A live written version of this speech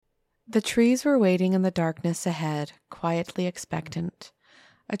The trees were waiting in the darkness ahead, quietly expectant.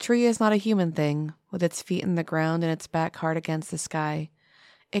 A tree is not a human thing, with its feet in the ground and its back hard against the sky.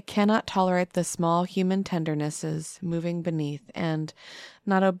 It cannot tolerate the small human tendernesses moving beneath, and,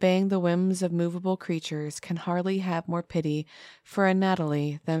 not obeying the whims of movable creatures, can hardly have more pity for a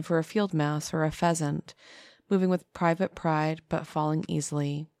Natalie than for a field mouse or a pheasant, moving with private pride but falling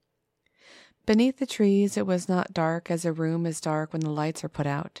easily. Beneath the trees it was not dark as a room is dark when the lights are put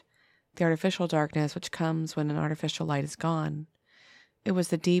out, the artificial darkness which comes when an artificial light is gone. It was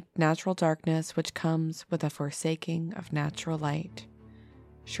the deep natural darkness which comes with a forsaking of natural light.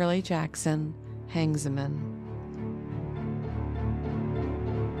 Shirley Jackson, Hangsaman.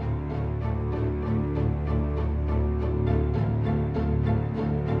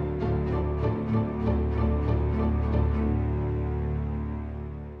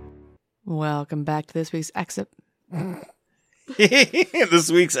 Welcome back to this week's exit. This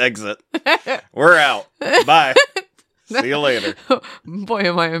week's exit. We're out. Bye. See you later. Boy,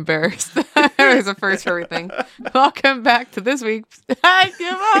 am I embarrassed. There's a first for everything. Welcome back to this week's... I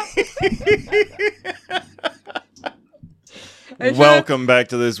give up. Welcome back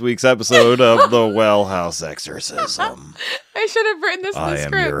to this week's episode of The Well House Exorcism. I should have written this in the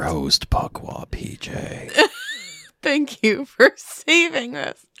script. I am your host, Puckwa PJ. Thank you for saving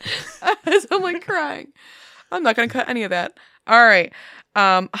us. As I'm like crying. I'm not going to cut any of that. All right.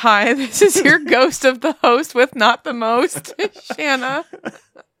 Hi, this is your ghost of the host with not the most, Shanna.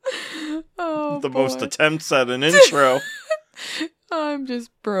 Oh, the boy. most attempts at an intro. I'm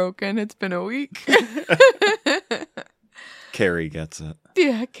just broken. It's been a week. Carrie gets it.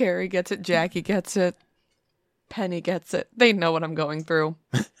 Yeah, Carrie gets it. Jackie gets it. Penny gets it. They know what I'm going through.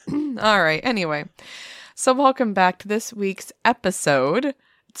 All right. Anyway, so welcome back to this week's episode.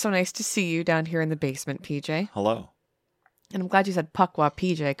 It's so nice to see you down here in the basement, PJ. Hello. And I'm glad you said Puckwa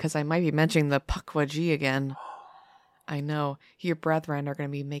PJ, because I might be mentioning the Puckwa G again. I know. Your brethren are going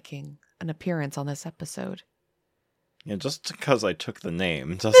to be making an appearance on this episode. Yeah, just because I took the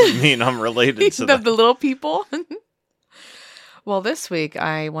name doesn't mean I'm related to them. The little people? Well, this week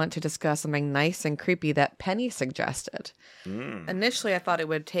I want to discuss something nice and creepy that Penny suggested. Initially, I thought it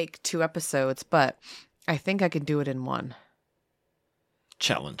would take 2 episodes, but I think I can do it in 1.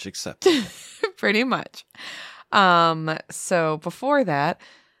 Challenge accepted. Pretty much. So before that,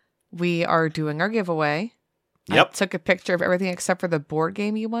 we are doing our giveaway. Yep. I took a picture of everything except for the board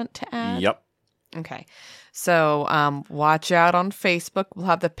game you want to add. Yep. Okay. So, watch out on Facebook. We'll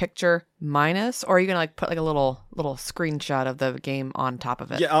have the picture minus, or are you going to put a little screenshot of the game on top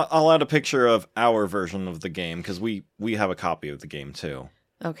of it? Yeah, I'll add a picture of our version of the game because we have a copy of the game too.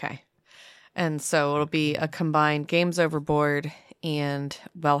 Okay. And so it'll be a combined Games Overboard and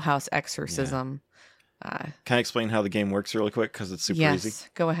Well House Exorcism. Yeah. Can I explain how the game works really quick? Because it's super easy. Yes,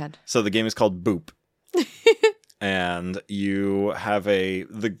 go ahead. So the game is called Boop. And you have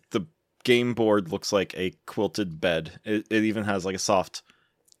the game board looks like a quilted bed. It even has a soft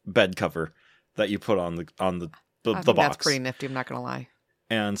bed cover that you put on the box. That's pretty nifty, I'm not going to lie.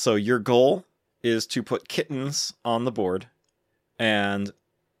 And so your goal is to put kittens on the board, and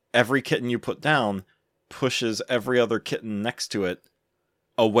every kitten you put down pushes every other kitten next to it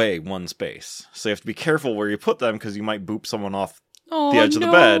away 1 space. So you have to be careful where you put them because you might boop someone off the edge of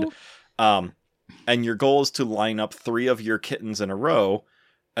the bed. And your goal is to line up 3 of your kittens in a row,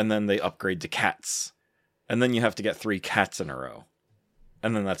 and then they upgrade to cats. And then you have to get 3 cats in a row.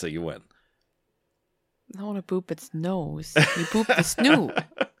 And then that's it, you win. I want to boop its nose. You boop the snoot.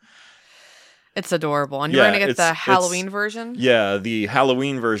 It's adorable. And you're going to get the Halloween version? Yeah, the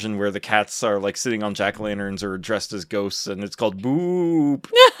Halloween version where the cats are sitting on jack-o'-lanterns or dressed as ghosts, and it's called Boop.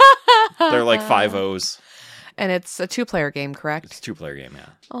 They're 5 O's. And it's a 2-player game, correct? It's a 2-player game, yeah.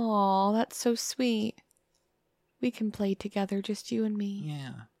 Oh, that's so sweet. We can play together, just you and me.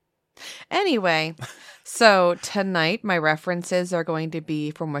 Yeah. Anyway, so tonight my references are going to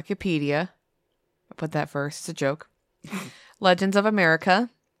be from Wikipedia. I'll put that first. It's a joke. Legends of America,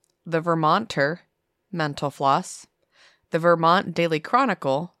 The Vermonter, Mental Floss, The Vermont Daily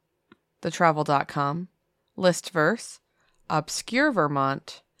Chronicle, TheTravel.com, Listverse, Obscure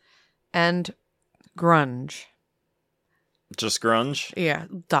Vermont, and Grunge. Just Grunge? Yeah,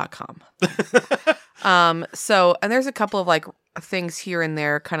 .com. So, and there's a couple of things here and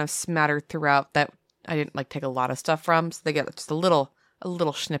there kind of smattered throughout that I didn't take a lot of stuff from. So they get just a little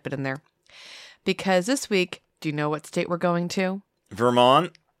snippet in there. Because this week, do you know what state we're going to?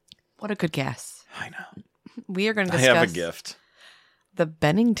 Vermont. What a good guess. I know. We are going to discuss I have a gift. The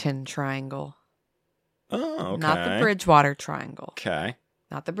Bennington Triangle. Oh, okay. Not the Bridgewater Triangle. Okay.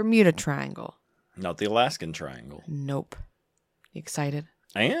 Not the Bermuda Triangle. Not the Alaskan Triangle. Nope. You excited?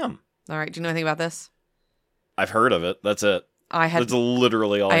 I am. All right. Do you know anything about this? I've heard of it. That's it. That's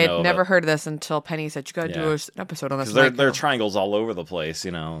literally all I know. I had never heard of this until Penny said, you got to do an episode on this. Because there are triangles all over the place,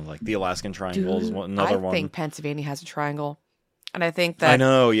 like the Alaskan Triangle is another one. I think Pennsylvania has a triangle. And I think that... I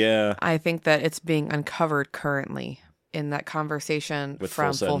know, yeah. I think that it's being uncovered currently in that conversation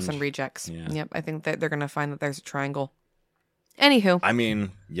from Folsom Rejects. Yeah. Yep, I think that they're going to find that there's a triangle. Anywho. I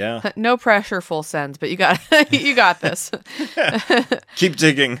mean, yeah. No pressure, full sends, but you got this. Keep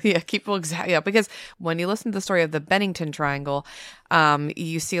digging. Yeah, because when you listen to the story of the Bennington Triangle,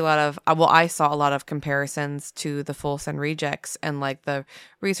 you see a lot of, I saw a lot of comparisons to the Folsom Rejects and like the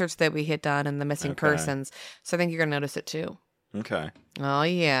research that we had done and the missing persons. So I think you're going to notice it too. Okay. Oh,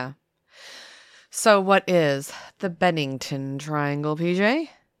 yeah. So what is the Bennington Triangle, PJ?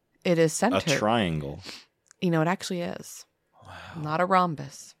 It is centered. A triangle. You know, it actually is. Wow. Not a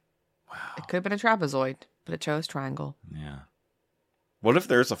rhombus. Wow. It could have been a trapezoid, but it chose triangle. Yeah. What if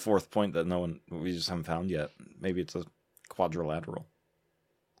there's a fourth point that we just haven't found yet? Maybe it's a quadrilateral.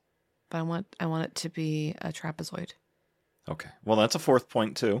 But I want it to be a trapezoid. Okay. Well, that's a fourth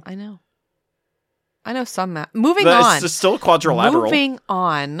point too. I know some math. Moving on. It's still quadrilateral. Moving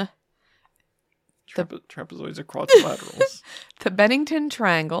on. Trapezoids are quadrilaterals. The Bennington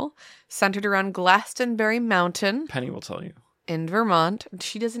Triangle, centered around Glastonbury Mountain. Penny will tell you. In Vermont.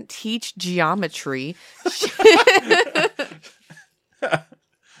 She doesn't teach geometry.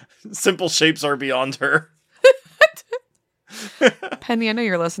 Simple shapes are beyond her. Penny, I know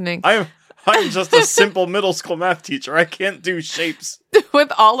you're listening. I'm just a simple middle school math teacher. I can't do shapes.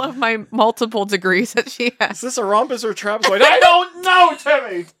 With all of my multiple degrees that she has. Is this a rhombus or a trapezoid? I don't know,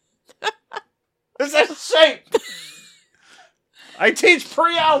 Timmy! It's a shape! I teach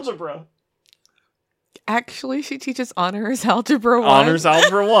pre-algebra. Actually, she teaches Honors Algebra 1. Honors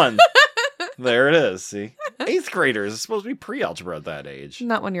Algebra 1. There it is, see? 8th graders. It's supposed to be pre-algebra at that age.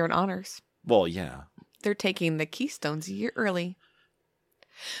 Not when you're in honors. Well, yeah. They're taking the Keystones a year early.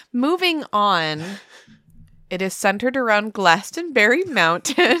 Moving on, it is centered around Glastonbury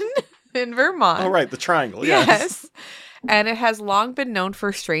Mountain in Vermont. Oh, right, the triangle, yes. And it has long been known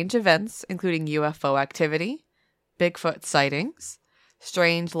for strange events, including UFO activity, Bigfoot sightings,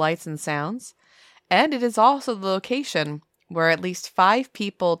 strange lights and sounds, and it is also the location where at least 5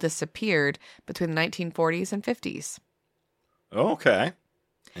 people disappeared between the 1940s and 50s. Okay.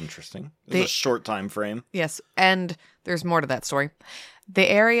 Interesting. It's a short time frame. Yes, and there's more to that story. The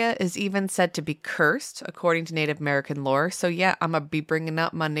area is even said to be cursed, according to Native American lore. So yeah, I'm going to be bringing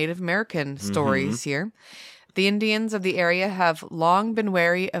up my Native American stories here. The Indians of the area have long been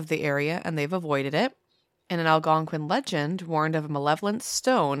wary of the area, and they've avoided it. And an Algonquin legend warned of a malevolent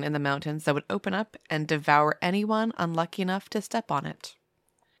stone in the mountains that would open up and devour anyone unlucky enough to step on it.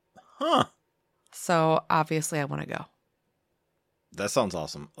 Huh. So obviously I want to go. That sounds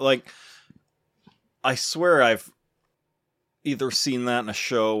awesome. Like, I swear I've either seen that in a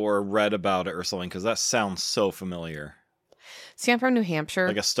show or read about it or something, because that sounds so familiar. See, I'm from New Hampshire.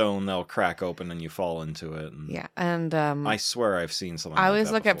 Like a stone that'll crack open and you fall into it. And yeah, and I swear I've seen something I like always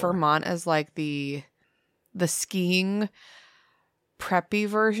that look before. at Vermont as like the skiing preppy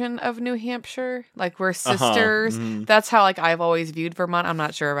version of New Hampshire. Like we're sisters. That's how like I've always viewed Vermont. I'm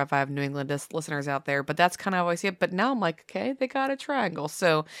not sure if I have New England listeners out there, but that's kind of how I see it. But now I'm like, okay, they got a triangle,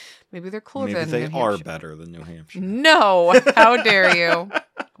 so maybe they're cooler than New Hampshire. Maybe they are better than New Hampshire. No, how dare you?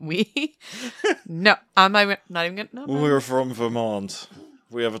 No, I'm not even gonna. No. We're from Vermont.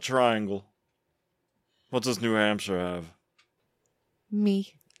 We have a triangle. What does New Hampshire have?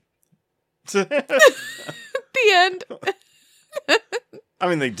 Me. The end. I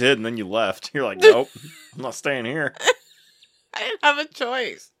mean, they did, and then you left. You're like, nope, I'm not staying here. I didn't have a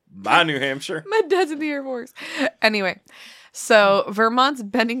choice. Bye, New Hampshire. My dad's in the Air Force. Anyway, so Vermont's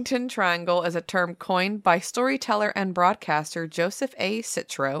Bennington Triangle is a term coined by storyteller and broadcaster Joseph A.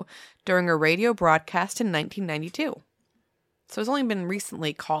 Citro during a radio broadcast in 1992. So it's only been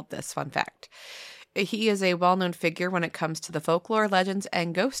recently called this, fun fact. He is a well-known figure when it comes to the folklore, legends,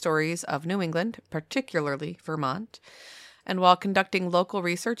 and ghost stories of New England, particularly Vermont. And while conducting local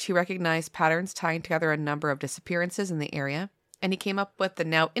research, he recognized patterns tying together a number of disappearances in the area, and he came up with the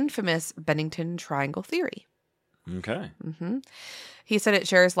now infamous Bennington Triangle theory. Okay. He said it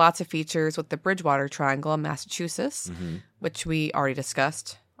shares lots of features with the Bridgewater Triangle in Massachusetts, which we already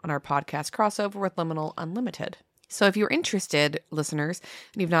discussed on our podcast crossover with Liminal Unlimited. So if you're interested, listeners,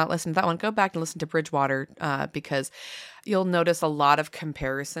 and you've not listened to that one, go back and listen to Bridgewater because you'll notice a lot of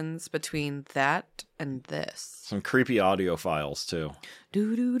comparisons between that and this. Some creepy audio files, too.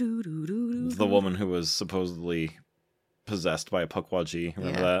 The woman who was supposedly possessed by a Pukwudgie.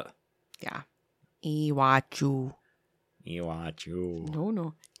 Remember that? Yeah. Iwachu. Iwachu.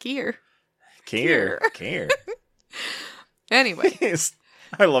 No. Kier. Care. Anyway.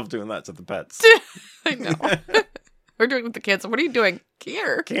 I love doing that to the pets. I know. We're doing it with the kids. What are you doing?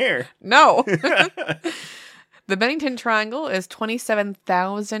 Kier. Care. No. The Bennington Triangle is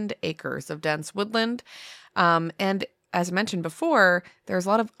 27,000 acres of dense woodland. And as I mentioned before, there's a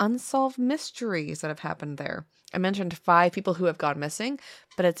lot of unsolved mysteries that have happened there. I mentioned 5 people who have gone missing,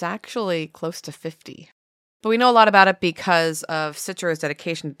 but it's actually close to 50. But we know a lot about it because of Citro's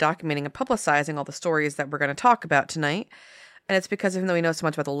dedication to documenting and publicizing all the stories that we're going to talk about tonight. And it's because even though we know so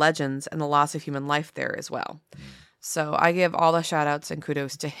much about the legends and the loss of human life there as well. So I give all the shout outs and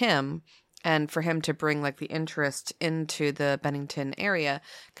kudos to him. And for him to bring like the interest into the Bennington area,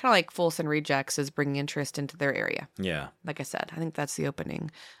 kind of like Folsom Rejects is bringing interest into their area. Yeah. Like I said, I think that's the opening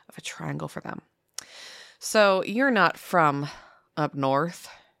of a triangle for them. So you're not from up north.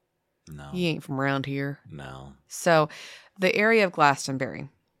 No. You ain't from around here. No. So the area of Glastonbury.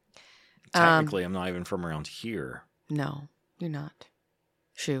 Technically, I'm not even from around here. No, you're not.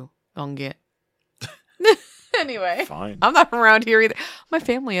 Shoo, gonna get. Anyway, Fine. I'm not from around here either. My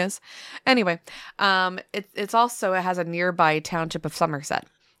family is. Anyway, it has a nearby township of Somerset.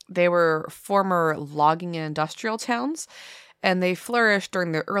 They were former logging and industrial towns, and they flourished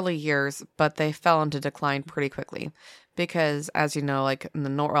during the early years, but they fell into decline pretty quickly because, as you know, like in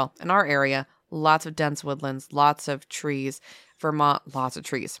in our area, lots of dense woodlands, lots of trees. Vermont, lots of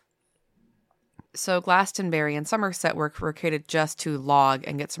trees. So Glastonbury and Somerset were created just to log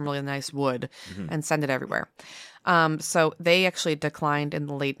and get some really nice wood and send it everywhere. So they actually declined in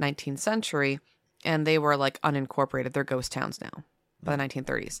the late 19th century, and they were like unincorporated. They're ghost towns now by the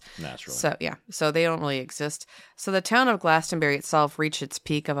 1930s. Naturally. So yeah, so they don't really exist. So the town of Glastonbury itself reached its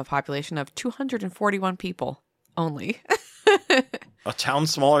peak of a population of 241 people only. A town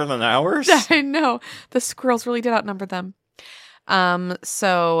smaller than ours? I know. The squirrels really did outnumber them.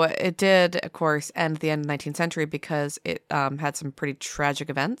 So it did, of course, end at the end of the 19th century because it had some pretty tragic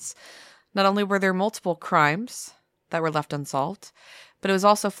events. Not only were there multiple crimes that were left unsolved, but it was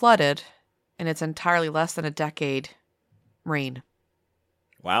also flooded in its entirely less than a decade reign.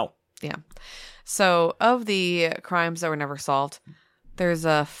 Wow. Yeah. So of the crimes that were never solved, there's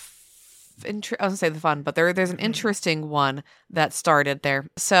I was going to say the fun, but there's an interesting one that started there.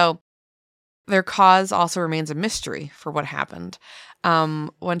 So their cause also remains a mystery for what happened.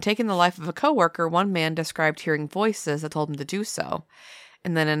 When taking the life of a coworker, one man described hearing voices that told him to do so.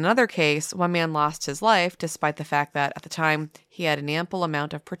 And then in another case, one man lost his life despite the fact that at the time he had an ample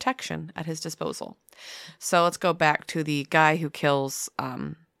amount of protection at his disposal. So let's go back to the guy who kills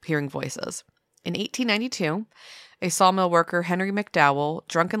hearing voices. In 1892, a sawmill worker, Henry McDowell,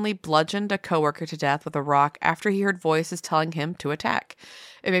 drunkenly bludgeoned a coworker to death with a rock after he heard voices telling him to attack.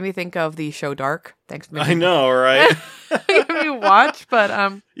 It made me think of the show Dark. Thanks for I know, right? you watch, but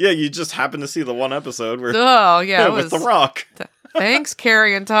yeah, you just happened to see the one episode where with the rock. Thanks,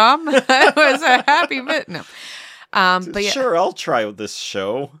 Carrie and Tom. It was a happy bit. No, but yeah. Sure, I'll try with this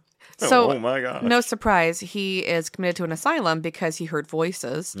show. So, oh my gosh. No surprise, he is committed to an asylum because he heard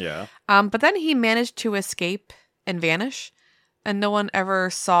voices. Yeah. But then he managed to escape and vanish, and no one ever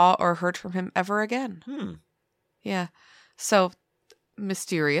saw or heard from him ever again. Yeah. So,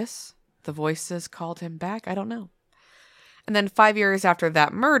 mysterious. The voices called him back. I don't know. And then 5 years after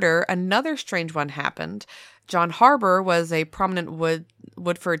that murder, another strange one happened. John Harbour was a prominent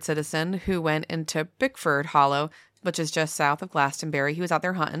Woodford citizen who went into Bickford Hollow, which is just south of Glastonbury. He was out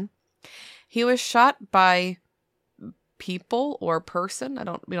there hunting. He was shot by people or person,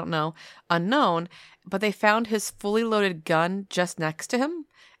 we don't know, unknown, but they found his fully loaded gun just next to him,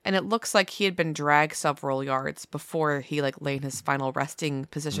 and it looks like he had been dragged several yards before he lay in his final resting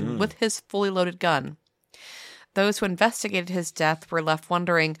position with his fully loaded gun. Those who investigated his death were left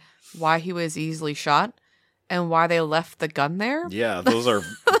wondering why he was easily shot and why they left the gun there. Yeah, those are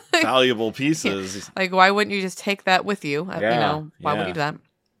valuable pieces. Yeah. Why wouldn't you just take that with you? Why would you do that?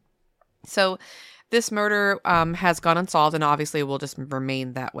 So this murder has gone unsolved, and obviously will just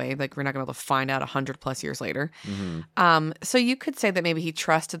remain that way. We're not going to be able to find out 100+ years later. So you could say that maybe he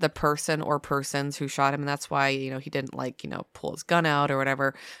trusted the person or persons who shot him, and that's why he didn't pull his gun out or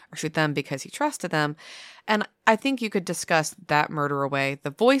whatever or shoot them, because he trusted them. And I think you could discuss that murder away.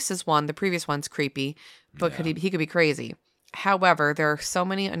 The voice is one. The previous one's creepy, but he could be crazy. However, there are so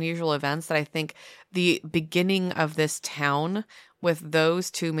many unusual events that I think the beginning of this town with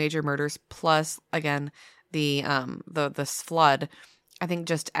those 2 major murders, plus again the flood, I think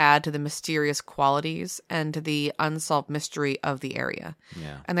just add to the mysterious qualities and to the unsolved mystery of the area.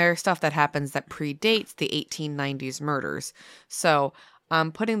 Yeah. And there's stuff that happens that predates the 1890s murders. So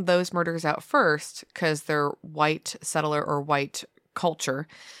putting those murders out first because they're white settler or white culture.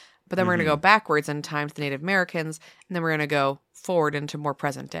 But then we're going to go backwards in time to the Native Americans, and then we're going to go forward into more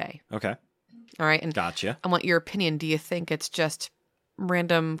present day. Okay. All right. And Gotcha. I want your opinion. Do you think it's just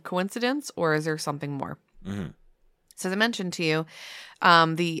random coincidence, or is there something more? So as I mentioned to you,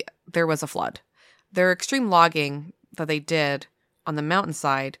 there was a flood. Their extreme logging that they did on the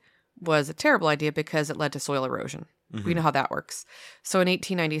mountainside was a terrible idea because it led to soil erosion. We know how that works. So in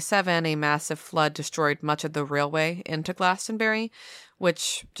 1897, a massive flood destroyed much of the railway into Glastonbury,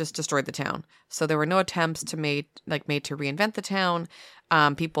 which just destroyed the town. So there were no attempts made to reinvent the town.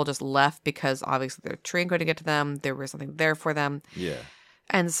 People just left because obviously their train couldn't get to them. There was nothing there for them. Yeah.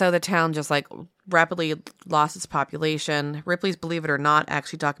 And so the town just rapidly lost its population. Ripley's Believe It or Not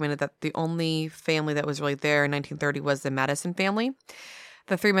actually documented that the only family that was really there in 1930 was the Madison family.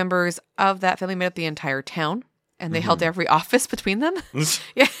 The 3 members of that family made up the entire town, and they held every office between them.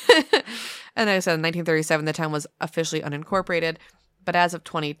 Yeah. And like I said, in 1937, the town was officially unincorporated. But as of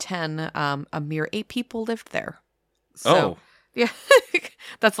 2010, a mere 8 people lived there. So, yeah,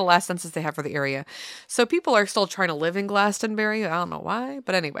 that's the last census they have for the area. So people are still trying to live in Glastonbury. I don't know why,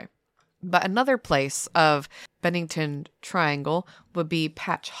 but anyway. But another place of Bennington Triangle would be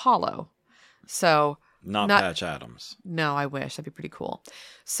Patch Hollow. So Not Patch Adams. No, I wish. That'd be pretty cool.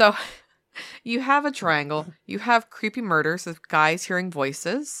 So you have a triangle. You have creepy murders of guys hearing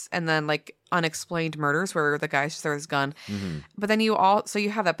voices, and then unexplained murders where the guy just throws his gun. But then you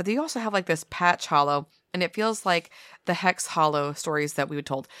have that. But you also have this Patch Hollow, and it feels like the Hex Hollow stories that we were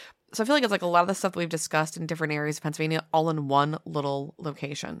told. So I feel like it's a lot of the stuff that we've discussed in different areas of Pennsylvania, all in one little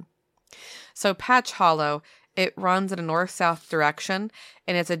location. So Patch Hollow, it runs in a north-south direction,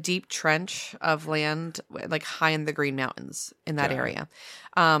 and it's a deep trench of land, high in the Green Mountains in that area.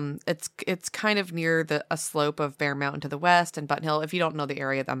 It's kind of near a slope of Bear Mountain to the west and Button Hill. If you don't know the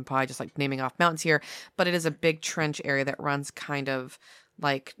area, I'm probably just naming off mountains here, but it is a big trench area that runs kind of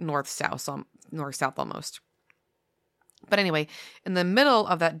north-south almost. But anyway, in the middle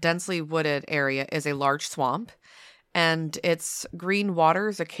of that densely wooded area is a large swamp, and its green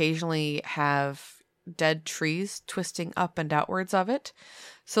waters occasionally have dead trees twisting up and outwards of it.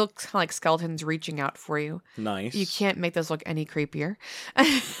 So it's kind of like skeletons reaching out for you. Nice. You can't make this look any creepier. But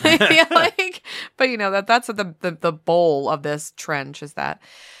that's the bowl of this trench is that.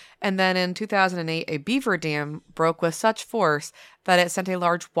 And then in 2008, a beaver dam broke with such force that it sent a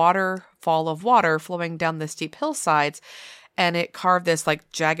large waterfall of water flowing down the steep hillsides, and it carved this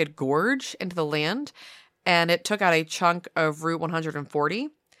jagged gorge into the land, and it took out a chunk of Route 140.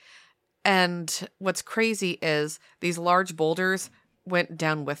 And what's crazy is these large boulders went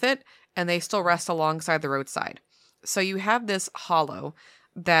down with it, and they still rest alongside the roadside. So you have this hollow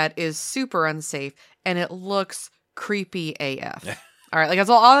that is super unsafe, and it looks creepy AF. All right, that's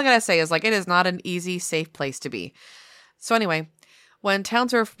all I gotta say is it is not an easy, safe place to be. So anyway, when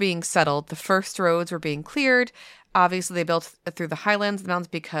towns were being settled, the first roads were being cleared. Obviously, they built through the highlands, the mountains,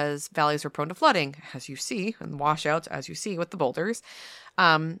 because valleys were prone to flooding, as you see, and washouts, as you see with the boulders.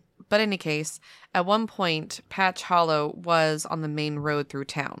 But in any case, at one point, Patch Hollow was on the main road through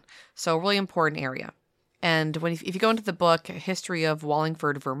town. So a really important area. And if you go into the book, History of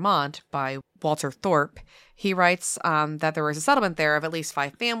Wallingford, Vermont, by Walter Thorpe, he writes that there was a settlement there of at least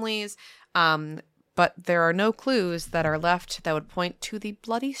 5 families, but there are no clues that are left that would point to the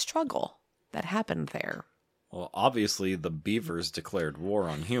bloody struggle that happened there. Well, obviously, the beavers declared war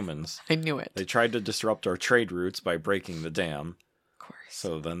on humans. I knew it. They tried to disrupt our trade routes by breaking the dam. Of course.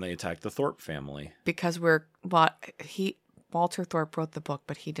 So then they attacked the Thorpe family. Because Walter Thorpe wrote the book,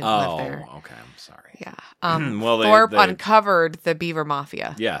 but he didn't live there. Oh, okay. I'm sorry. Yeah. Well, Thorpe uncovered the beaver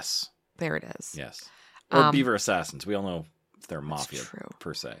mafia. Yes. There it is. Yes. Or beaver assassins. We all know they're mafia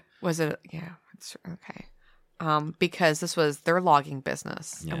per se. Was it? Yeah. It's okay. Because this was their logging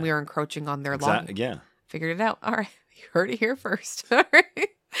business, and we were encroaching on their logging. Yeah. Figured it out. All right. You heard it here first. All right.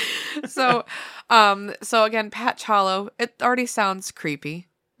 So again, Patch Hollow, it already sounds creepy.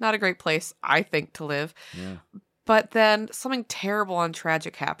 Not a great place, I think, to live. Yeah. But then something terrible and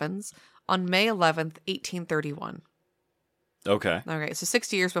tragic happens on May 11th, 1831. Okay. Okay, so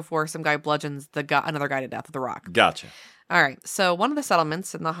 60 years before, some guy bludgeons another guy to death with a rock. Gotcha. All right, so one of the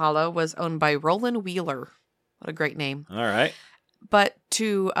settlements in the hollow was owned by Roland Wheeler. What a great name. All right. But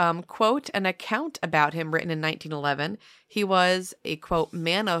to quote an account about him written in 1911, he was a, quote,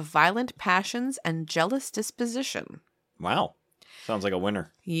 man of violent passions and jealous disposition. Wow. Sounds like a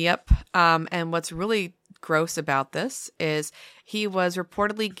winner. Yep. And what's really gross about this is he was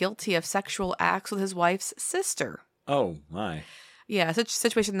reportedly guilty of sexual acts with his wife's sister. Oh, my. Yeah, such a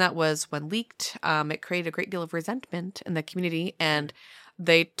situation that was, when leaked, it created a great deal of resentment in the community, and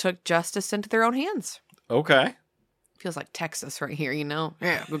they took justice into their own hands. Okay. Feels like Texas right here,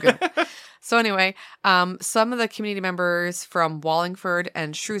 Yeah, we're good. So anyway, some of the community members from Wallingford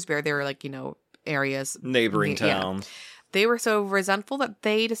and Shrewsbury, they were like, areas. Neighboring Yeah. towns. They were so resentful that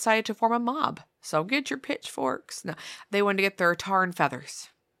they decided to form a mob. So get your pitchforks. No, they wanted to get their tar and feathers.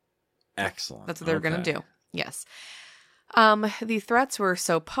 Excellent. That's what they were going to do. Yes. The threats were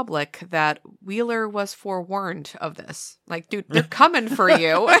so public that Wheeler was forewarned of this. Like, dude, they're coming for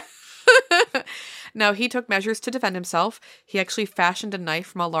you. Now, he took measures to defend himself. He actually fashioned a knife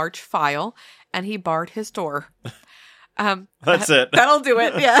from a large file, and he barred his door. That's it. That'll do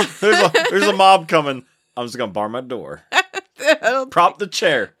it, yeah. there's a mob coming. I'm just going to bar my door. Prop the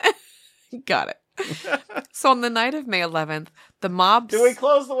chair. Got it. So on the night of May 11th, the mob... Do we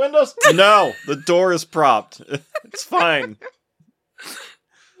close the windows? No, the door is propped. It's fine.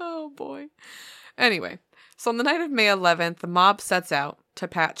 Oh, boy. Anyway, so on the night of May 11th, the mob sets out to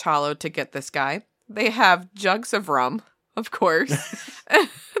Patch Hollow to get this guy. They have jugs of rum, of course.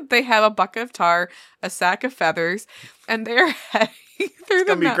 They have a bucket of tar, a sack of feathers, and they're heading through It's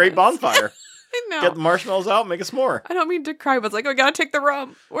going to be a great bonfire. I know. Get the marshmallows out, make a s'more. I don't mean to cry, but it's like, I gotta take the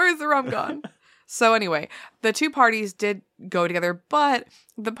rum. Where's the rum gone? So anyway, the two parties did go together, but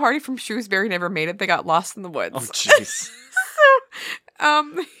the party from Shrewsbury never made it. They got lost in the woods. Oh, jeez.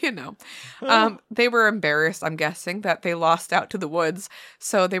 They were embarrassed, I'm guessing, that they lost out to the woods,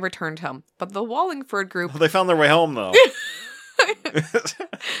 so they returned home. But the Wallingford group... Well, they found their way home, though.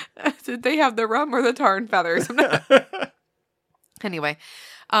 Did they have the rum or the tar and feathers? Anyway,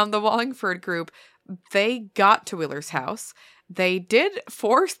 the Wallingford group, they got to Wheeler's house. They did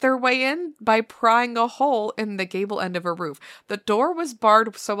force their way in by prying a hole in the gable end of a roof. The door was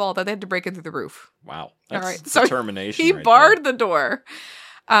barred so well that they had to break in through the roof. Wow. That's all right. So determination. He right barred there. the door.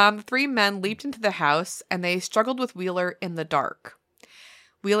 The three men leaped into the house, and they struggled with Wheeler in the dark.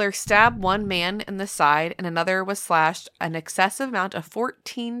 Wheeler stabbed one man in the side, and another was slashed an excessive amount of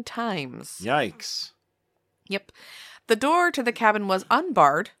 14 times. Yikes. Yep. The door to the cabin was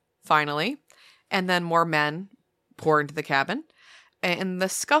unbarred, finally, and then more men poured into the cabin. In the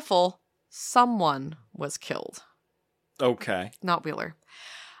scuffle, someone was killed. Okay. Not Wheeler.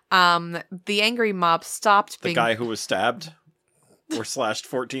 The angry mob stopped being... The guy who was stabbed or slashed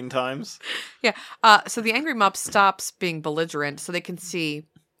 14 times? Yeah. So the angry mob stops being belligerent so they can see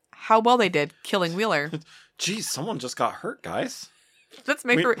how well they did killing Wheeler. Geez, someone just got hurt, guys. Let's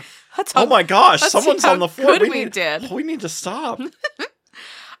make her... Oh my gosh, let's someone's see how on the floor. Good we did. We need to stop.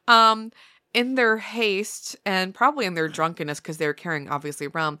 In their haste, and probably in their drunkenness, because they were carrying, obviously,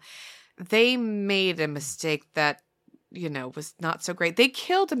 rum, they made a mistake that, was not so great. They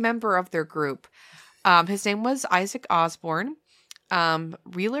killed a member of their group. His name was Isaac Osborne.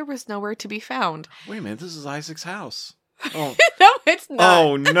 Wheeler was nowhere to be found. Wait a minute, this is Isaac's house. Oh. No, it's not.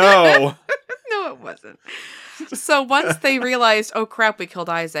 Oh, no. No, it wasn't. So once they realized, oh crap, we killed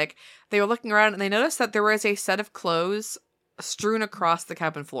Isaac, they were looking around and they noticed that there was a set of clothes strewn across the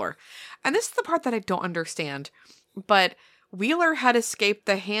cabin floor. And this is the part that I don't understand. But Wheeler had escaped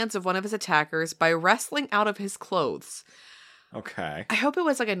the hands of one of his attackers by wrestling out of his clothes. Okay. I hope it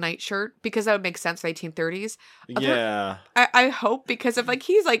was like a nightshirt, because that would make sense for the 1830s. Yeah. I hope, because if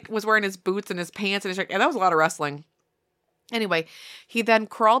he's was wearing his boots and his pants and his shirt, and that was a lot of wrestling. Anyway, he then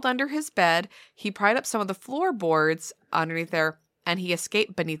crawled under his bed, he pried up some of the floorboards underneath there, and he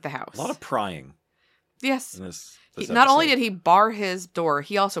escaped beneath the house. A lot of prying. Yes. In this Not only episode. did he bar his door,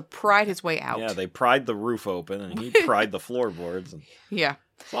 he also pried his way out. Yeah, they pried the roof open, and he pried the floorboards. And Yeah.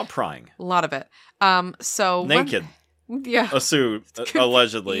 it's a lot of prying. A lot of it. So Naked. Yeah.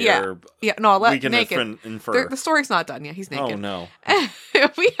 Allegedly. Yeah. Or Yeah. No, we can naked. infer. The story's not done yet. He's naked. Oh, no.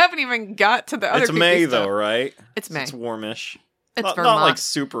 We haven't even got to the other It's creepy May, stuff. though, right? It's May. It's warmish. It's not Vermont. like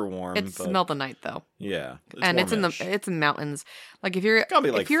super warm. It's but middle of the night though. Yeah. And warmish. it's in the mountains. Like if you're gotta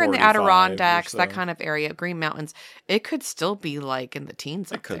be like if you're in the 45 or Adirondacks, that so. kind of area, Green Mountains, it could still be like in the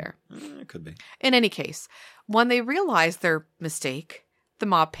teens up could. there. It could be. In any case, when they realized their mistake, the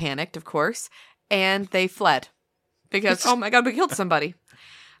mob panicked, of course, and they fled. Because, oh my God, we killed somebody.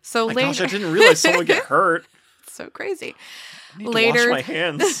 So My later... gosh, I didn't realize someone would get hurt. It's so crazy. I need Later... to wash my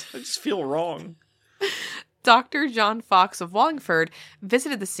hands. I just feel wrong. Dr. John Fox of Wallingford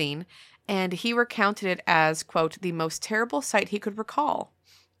visited the scene, and he recounted it as, quote, the most terrible sight he could recall.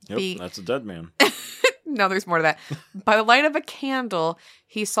 Yep, that's a dead man. No, there's more to that. By the light of a candle,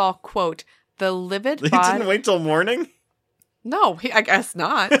 he saw, quote, the livid He body... didn't wait till morning? No, I guess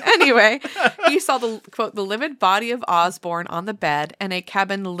not. Anyway, he saw the, quote, the livid body of Osborne on the bed and a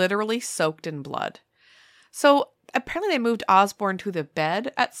cabin literally soaked in blood. So apparently they moved Osborne to the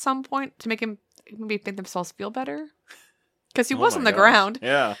bed at some point to make him maybe make themselves feel better. because he Oh was my on the gosh. ground.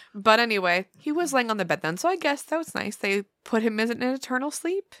 Yeah. But anyway, he was laying on the bed then, so I guess that was nice. They put him in an eternal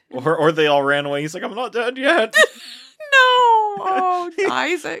sleep. Or they all ran away. He's like, I'm not dead yet. No! Oh,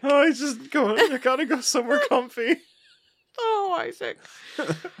 Isaac. Oh, he's just going, I gotta go somewhere comfy. Oh, Isaac.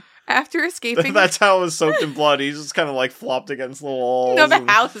 After escaping... That's how it was soaked in blood. He's just kind of like flopped against the walls. No, the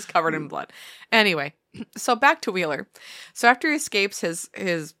house is covered in blood. Anyway, so back to Wheeler. So after he escapes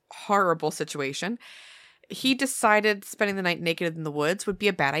his horrible situation, he decided spending the night naked in the woods would be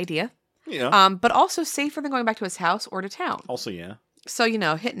a bad idea. Yeah. But also safer than going back to his house or to town. Also, yeah. So,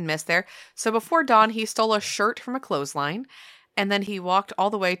 hit and miss there. So before dawn, he stole a shirt from a clothesline, and then he walked all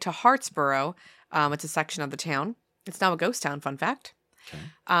the way to Hartsboro. It's a section of the town. It's now a ghost town, fun fact. Okay.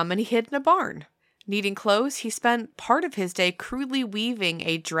 And he hid in a barn. Needing clothes, he spent part of his day crudely weaving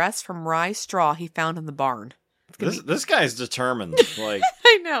a dress from rye straw he found in the barn. This guy's determined. Like,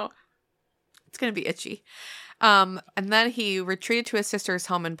 I know. It's going to be itchy. And then he retreated to his sister's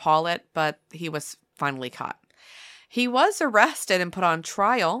home in Paulet, but he was finally caught. He was arrested and put on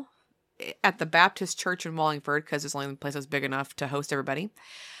trial at the Baptist Church in Wallingford because it's the only place that was big enough to host everybody.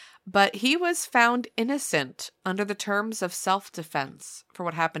 But he was found innocent under the terms of self-defense for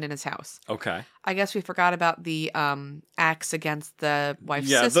what happened in his house. okay. I guess we forgot about the acts against the wife's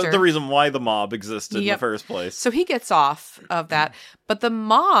Yeah, sister. the reason why the mob existed in the Yep. first place. So he gets off of that. But the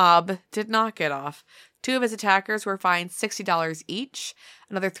mob did not get off. 2 of his attackers were fined $60 each.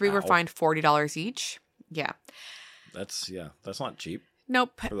 Another 3 were Ow. fined $40 each. Yeah. That's not cheap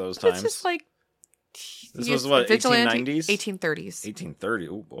Nope. for those It's times. just like... This was what, vigilante- 1890s? 1830s. 1830.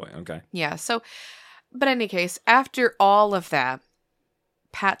 Oh boy. Okay. Yeah, so, but in any case, after all of that,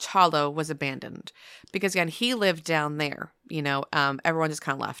 Patch Hollow was abandoned. Because again, he lived down there, everyone just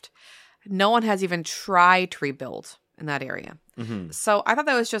kind of left. No one has even tried to rebuild in that area. Mm-hmm. So I thought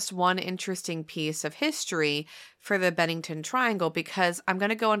that was just one interesting piece of history for the Bennington Triangle because I'm going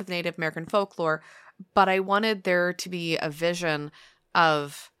to go into the Native American folklore, but I wanted there to be a vision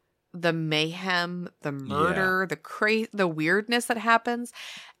of the mayhem, the murder, the weirdness that happens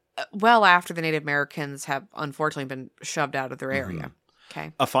well after the Native Americans have unfortunately been shoved out of their area. Mm-hmm.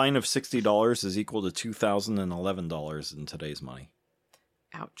 Okay. A fine of $60 is equal to $2,011 in today's money.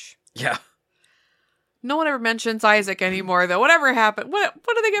 Ouch. Yeah. No one ever mentions Isaac anymore, though. Whatever happened? What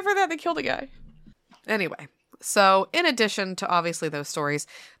did they get for that? They killed a guy. Anyway, so in addition to obviously those stories,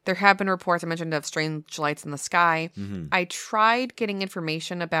 there have been reports I mentioned of strange lights in the sky. Mm-hmm. I tried getting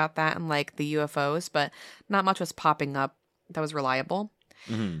information about that and like the UFOs, but not much was popping up that was reliable.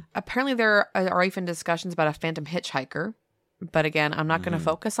 Mm-hmm. Apparently, there are even discussions about a phantom hitchhiker. But again, I'm not going to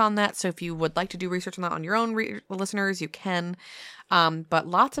focus on that. So if you would like to do research on that on your own, listeners, you can. But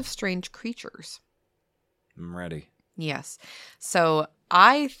lots of strange creatures. I'm ready. Yes. So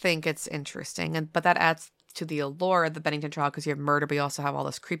I think it's interesting, but that adds to the allure of the Bennington trial because you have murder, but you also have all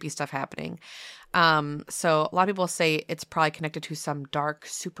this creepy stuff happening. So a lot of people say it's probably connected to some dark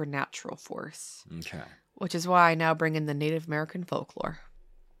supernatural force. Okay. Which is why I now bring in the Native American folklore.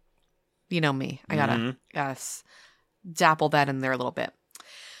 You know me. I gotta dapple that in there a little bit.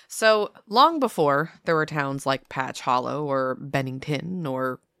 So long before there were towns like Patch Hollow or Bennington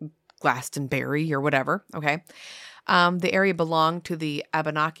or Glastonbury or whatever, okay, the area belonged to the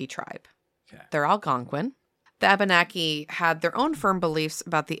Abenaki tribe. Okay. They're Algonquin. The Abenaki had their own firm beliefs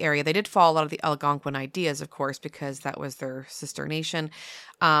about the area. They did follow a lot of the Algonquin ideas, of course, because that was their sister nation.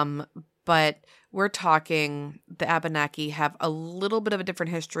 But we're talking the Abenaki have a little bit of a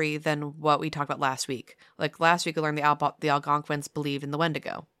different history than what we talked about last week. Like last week, we learned the Algonquins believed in the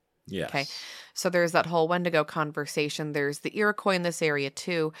Wendigo. Yes. Okay. So there's that whole Wendigo conversation. There's the Iroquois in this area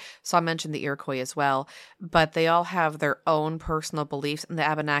too. So I mentioned the Iroquois as well. But they all have their own personal beliefs. And the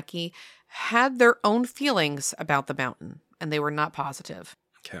Abenaki had their own feelings about the mountain. And they were not positive.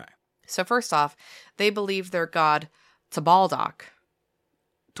 Okay. So first off, they believed their god Tabaldoc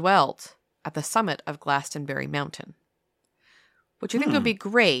dwelt at the summit of Glastonbury Mountain. Which you think would be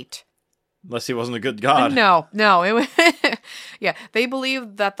great. Unless he wasn't a good god. No. It was yeah, they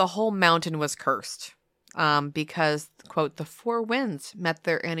believed that the whole mountain was cursed because, quote, the 4 winds met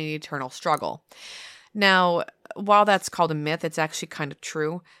there in an eternal struggle. Now, while that's called a myth, it's actually kind of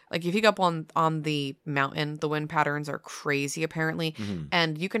true. Like, if you go up on the mountain, the wind patterns are crazy, apparently. Mm-hmm.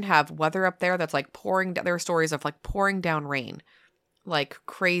 And you can have weather up there that's like pouring down. There are stories of like pouring down rain. Like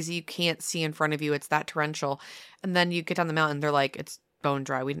crazy, you can't see in front of you. It's that torrential. And then you get down the mountain, they're like, it's bone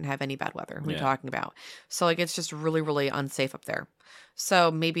dry. We didn't have any bad weather. What are you talking about? So like it's just really, really unsafe up there. So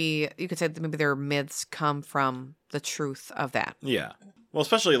maybe you could say that maybe their myths come from the truth of that. Yeah. Well,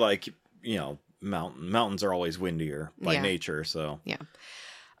 especially like, mountains are always windier by nature, so. Yeah.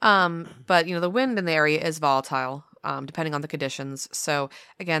 But the wind in the area is volatile. depending on the conditions. So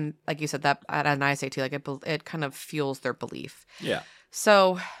again, like you said, that at an ISAT, like it kind of fuels their belief. Yeah.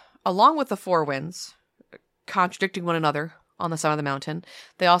 So along with the four winds contradicting one another on the side of the mountain,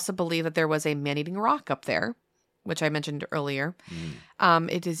 they also believe that there was a man-eating rock up there, which I mentioned earlier.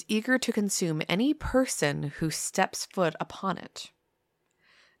 It is eager to consume any person who steps foot upon it.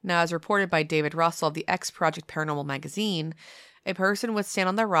 Now, as reported by David Russell of the X Project Paranormal magazine, a person would stand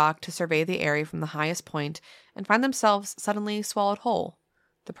on the rock to survey the area from the highest point and find themselves suddenly swallowed whole.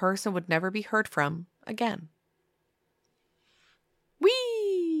 The person would never be heard from again.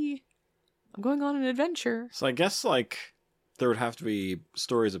 Whee! I'm going on an adventure. So I guess, like, there would have to be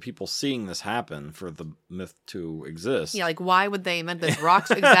stories of people seeing this happen for the myth to exist. Yeah, like, why would they invent this rock?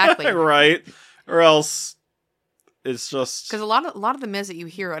 Exactly. Right. Or else it's just... Because a lot of the myths that you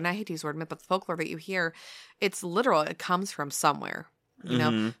hear, and I hate to use the word myth, but the folklore that you hear, it's literal. It comes from somewhere. You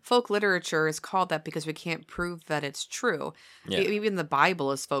know, folk literature is called that because we can't prove that it's true. Yeah. Even the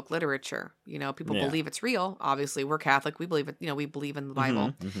Bible is folk literature. You know, people believe it's real. Obviously, we're Catholic. We believe it. You know, we believe in the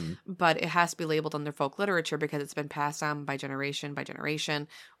Bible. But it has to be labeled under folk literature because it's been passed down by generation,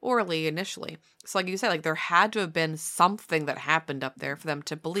 orally initially. So like you said, like there had to have been something that happened up there for them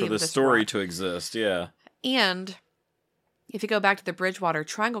to believe for the this story rock to exist, yeah. And if you go back to the Bridgewater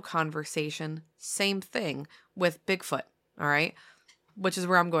Triangle conversation, same thing with Bigfoot, all right? Which is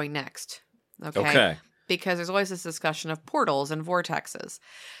where I'm going next, okay? Because there's always this discussion of portals and vortexes.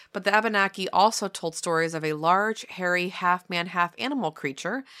 But the Abenaki also told stories of a large, hairy, half-man, half-animal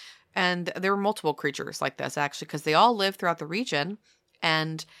creature. And there were multiple creatures like this, actually, because they all lived throughout the region,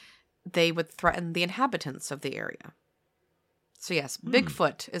 and they would threaten the inhabitants of the area. So yes,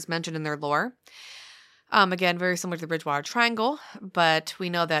 Bigfoot is mentioned in their lore. Again, very similar to the Bridgewater Triangle, but we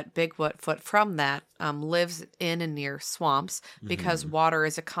know that Bigfoot from that lives in and near swamps because water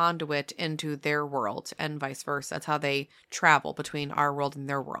is a conduit into their world and vice versa. That's how they travel between our world and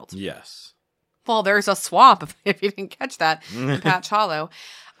their world. Yes. Well, there's a swamp, if you didn't catch that, in Patch Hollow.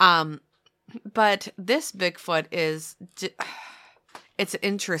 But this Bigfoot it's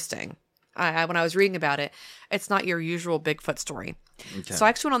interesting. When I was reading about it, it's not your usual Bigfoot story. Okay. So I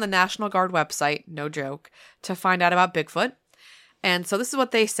actually went on the National Guard website, no joke, to find out about Bigfoot. And so this is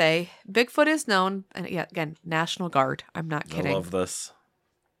what they say. Bigfoot is known, and yeah, again, National Guard. I'm not kidding. I love this.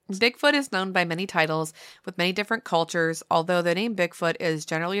 Bigfoot is known by many titles with many different cultures, although the name Bigfoot is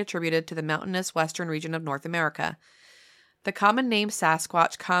generally attributed to the mountainous western region of North America. The common name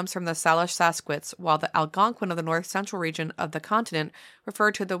Sasquatch comes from the Salish Sasquatch, while the Algonquin of the north-central region of the continent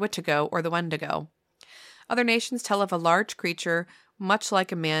refer to the Witigo or the Wendigo. Other nations tell of a large creature, much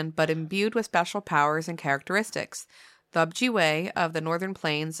like a man, but imbued with special powers and characteristics. The Ojibwe of the northern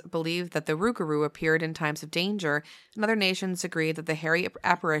plains believe that the Rougarou appeared in times of danger, and other nations agree that the hairy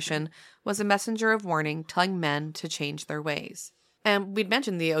apparition was a messenger of warning, telling men to change their ways. And we'd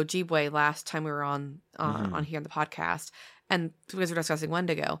mentioned the Ojibwe last time we were on here in the podcast, and because we're discussing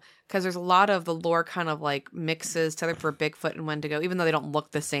Wendigo, because there's a lot of the lore kind of like mixes together for Bigfoot and Wendigo, even though they don't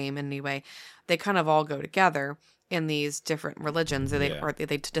look the same in any way. They kind of all go together in these different religions, or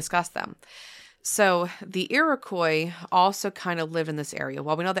they discuss them. So the Iroquois also kind of lived in this area.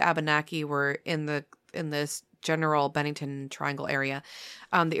 While we know the Abenaki were in this general Bennington Triangle area,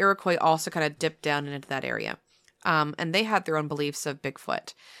 the Iroquois also kind of dipped down into that area. And they had their own beliefs of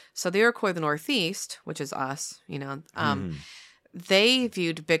Bigfoot. So the Iroquois of the Northeast, which is us, they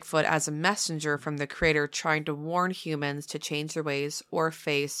viewed Bigfoot as a messenger from the creator trying to warn humans to change their ways or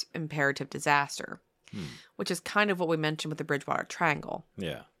face imperative disaster, which is kind of what we mentioned with the Bridgewater Triangle.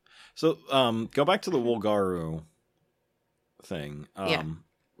 Yeah. So go back to the Wolgaru thing.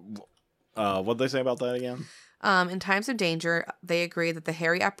 What did they say about that again? In times of danger, they agree that the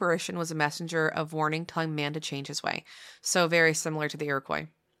hairy apparition was a messenger of warning, telling man to change his way. So very similar to the Iroquois.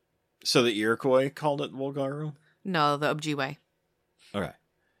 So the Iroquois called it Wolgaru? No, the Ojibwe. Okay.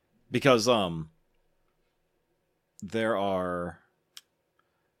 Because there are,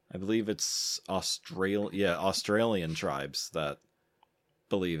 I believe it's Australian tribes that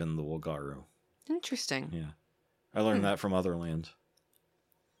believe in the Wolgaru. Interesting. Yeah. I learned that from Otherland.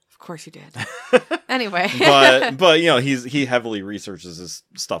 Of course you did. Anyway. but you know, he heavily researches his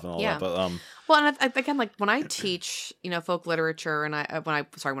stuff and all that. But well, and again, like when I teach, folk literature, and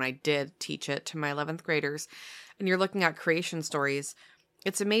when I did teach it to my 11th graders, and you're looking at creation stories,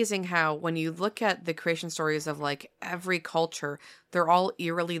 it's amazing how when you look at the creation stories of like every culture, they're all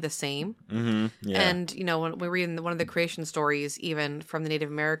eerily the same. Mm-hmm. Yeah. And when we read one of the creation stories, even from the Native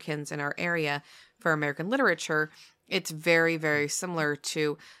Americans in our area for American literature, it's very, very similar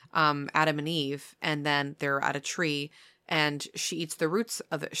to Adam and Eve, and then they're at a tree, and she eats the roots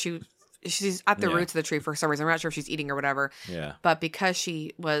of it. She she's at the Yeah. roots of the tree for some reason. I'm not sure if she's eating or whatever. Yeah. But because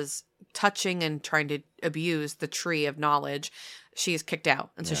she was touching and trying to abuse the tree of knowledge, she's kicked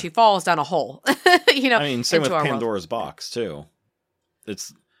out. And so Yeah. she falls down a hole, you know, I mean, same with into our world. Pandora's box, too.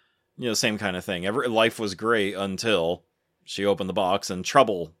 It's, same kind of thing. Life was great until she opened the box and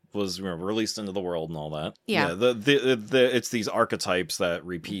trouble was released into the world and all that. Yeah. It's these archetypes that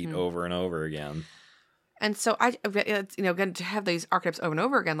repeat Mhm. over and over again. And so again, to have these archetypes over and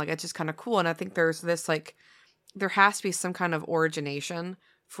over again, like, it's just kind of cool. And I think there's this, like, there has to be some kind of origination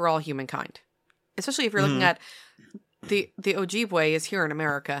for all humankind, especially if you're looking at the Ojibwe is here in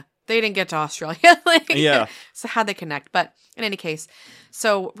America. They didn't get to Australia. Like, Yeah. So how'd they connect? But in any case,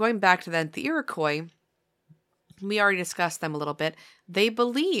 so going back to then the Iroquois, we already discussed them a little bit. They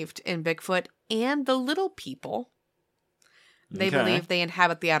believed in Bigfoot and the little people. They Okay. believe they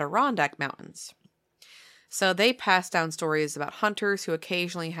inhabit the Adirondack Mountains. So they pass down stories about hunters who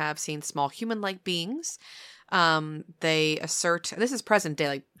occasionally have seen small human-like beings. They assert, this is present day,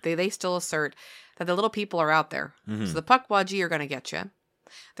 like they still assert that the little people are out there. Mhm. So the Pukwudgie are going to get you.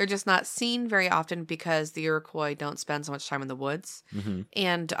 They're just not seen very often because the Iroquois don't spend so much time in the woods. Mm-hmm.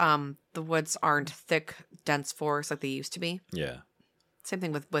 And the woods aren't thick, dense forests like they used to be. Yeah. Same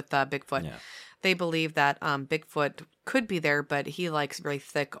thing with Bigfoot. Yeah. They believe that Bigfoot could be there, but he likes really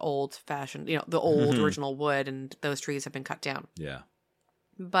thick, old-fashioned, the old Mhm. original wood, and those trees have been cut down. Yeah.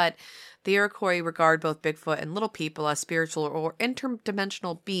 But the Iroquois regard both Bigfoot and little people as spiritual or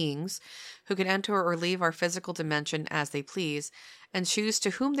interdimensional beings who can enter or leave our physical dimension as they please and choose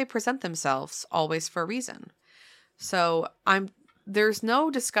to whom they present themselves, always for a reason. So there's no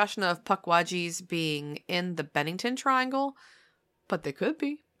discussion of Pukwudgies being in the Bennington Triangle, but they could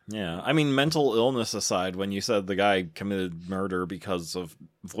be. Yeah. I mean, mental illness aside, when you said the guy committed murder because of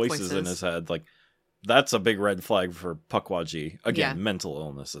voices in his head, like, that's a big red flag for Pukwudgie. Again, Yeah. mental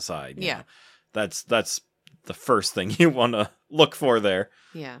illness aside. you Yeah. know. That's the first thing you want to look for there.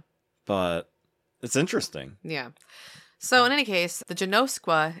 Yeah. But it's interesting. Yeah. So in any case, the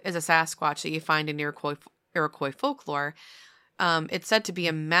Janoskwa is a Sasquatch that you find in Iroquois folklore. It's said to be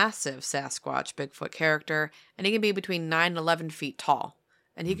a massive Sasquatch Bigfoot character, and he can be between 9 and 11 feet tall.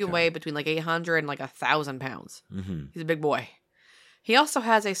 And he can Okay. weigh between like 800 and like 1,000 pounds. Mm-hmm. He's a big boy. He also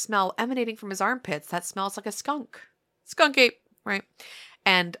has a smell emanating from his armpits that smells like a skunk. Skunk ape, right?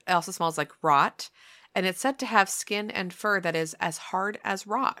 And it also smells like rot. And it's said to have skin and fur that is as hard as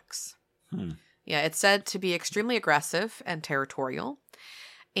rocks. Hmm. Yeah, it's said to be extremely aggressive and territorial.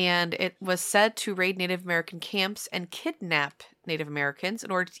 And it was said to raid Native American camps and kidnap Native Americans in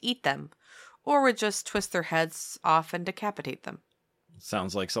order to eat them, or would just twist their heads off and decapitate them.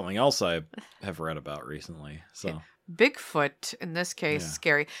 Sounds like something else I have read about recently. So Okay. Bigfoot, in this case, Yeah.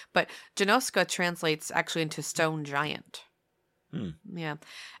 scary. But Janoska translates actually into stone giant. Hmm. Yeah.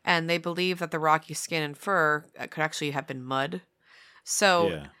 And they believe that the rocky skin and fur could actually have been mud. So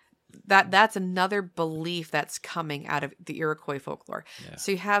yeah. that's another belief that's coming out of the Iroquois folklore. Yeah.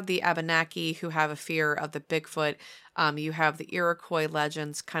 So you have the Abenaki who have a fear of the Bigfoot. You have the Iroquois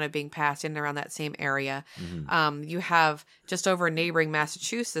legends kind of being passed in and around that same area. Mm-hmm. You have just over in neighboring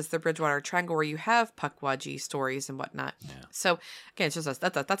Massachusetts, the Bridgewater Triangle, where you have Pukwudgie stories and whatnot. Yeah. So again, it's just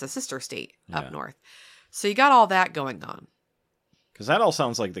that's a sister state Yeah. up north. So you got all that going on. Because that all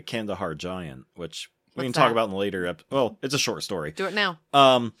sounds like the Kandahar Giant, which we can What's talk that? about in the later episode. Well, it's a short story. Do it now.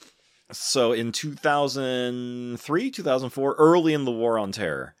 So in 2003, 2004, early in the War on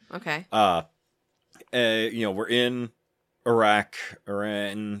Terror, Okay. we're in Iraq or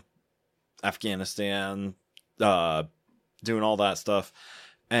in Afghanistan, doing all that stuff,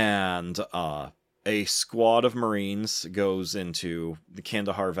 and a squad of Marines goes into the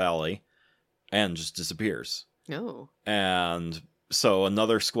Kandahar Valley and just disappears. Oh. And so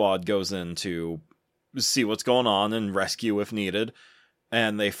another squad goes in to see what's going on and rescue if needed.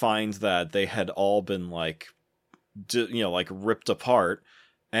 And they find that they had all been like ripped apart.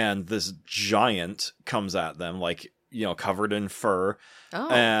 And this giant comes at them, covered in fur. Oh.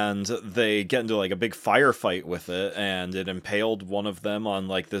 And they get into like a big firefight with it. And it impaled one of them on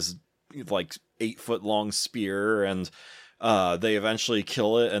like this 8-foot long spear. And they eventually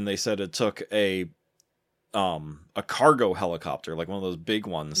kill it. And they said it took a cargo helicopter, like one of those big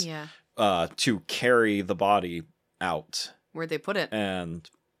ones, Yeah. to carry the body out. Where'd they put it? And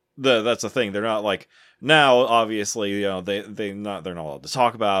that's the thing. They're not like now. Obviously, they're not allowed to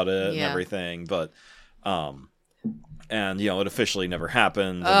talk about it and Yeah. everything. But and it officially never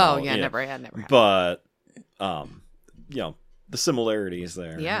happened. Oh, yeah, never happened. But the similarities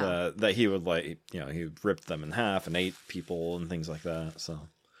there. Yeah. That he would he ripped them in half and ate people and things like that. So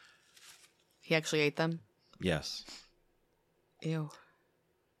He actually ate them? yes. Ew.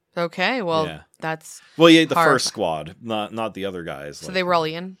 Okay, well, Yeah. that's Well, yeah, the hard. first squad, not the other guys. So they were all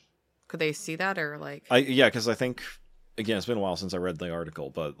in? Could they see that, or like... Yeah, because I think, again, it's been a while since I read the article,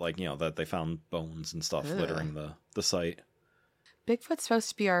 but like, that they found bones and stuff littering the site. Bigfoot's supposed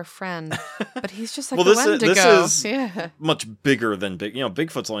to be our friend, but he's just like Well, a this Wendigo. is much bigger than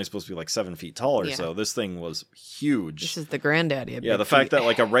Bigfoot's only supposed to be like 7 feet taller, so this thing was huge. This is the granddaddy of the Bigfoot. fact that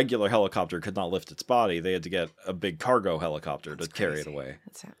like a regular helicopter could not lift its body, they had to get a big cargo helicopter to carry it away.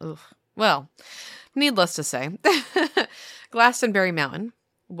 Well, needless to say, Glastonbury Mountain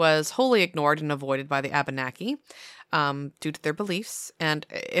was wholly ignored and avoided by the Abenaki due to their beliefs. And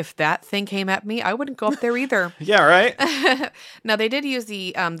if that thing came at me, I wouldn't go up there either. Yeah, right? Now, they did use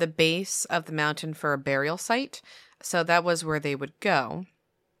the base of the mountain for a burial site. So that was where they would go.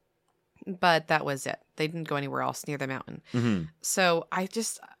 But that was it. They didn't go anywhere else near the mountain. Mm-hmm. So I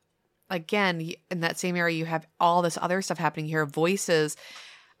just, again, in that same area, you have all this other stuff happening here, voices.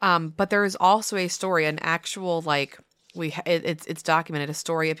 But there is also a story, an actual, like, it's documented, a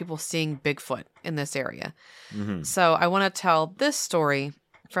story of people seeing Bigfoot in this area. Mm-hmm. So I want to tell this story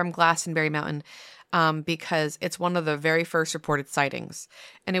from Glastonbury Mountain because it's one of the very first reported sightings.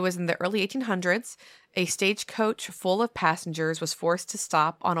 And it was in the early 1800s. A stagecoach full of passengers was forced to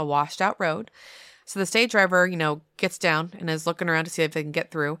stop on a washed out road. So the stage driver, gets down and is looking around to see if they can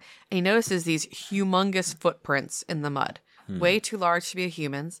get through. And he notices these humongous footprints in the mud, way too large to be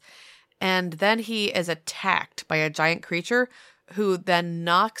humans. And then he is attacked by a giant creature who then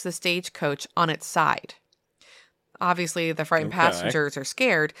knocks the stagecoach on its side. Obviously, the frightened passengers are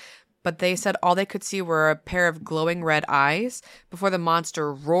scared, but they said all they could see were a pair of glowing red eyes before the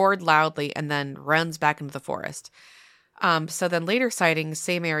monster roared loudly and then runs back into the forest. So then later sightings,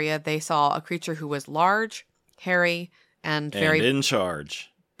 same area, they saw a creature who was large, hairy, and very in charge.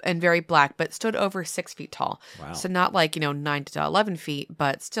 And very black, but stood over 6 feet tall. Wow. So not like, 9 to 11 feet,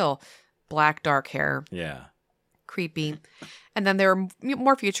 but still black, dark hair. Yeah. Creepy. And then there are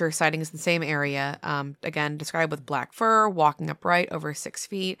more future sightings in the same area. Again, described with black fur, walking upright over 6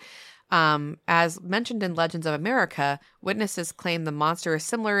 feet. As mentioned in Legends of America, witnesses claim the monster is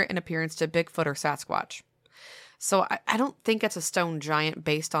similar in appearance to Bigfoot or Sasquatch. So I don't think it's a stone giant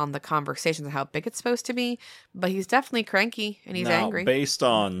based on the conversations of how big it's supposed to be, but he's definitely cranky and he's angry. Based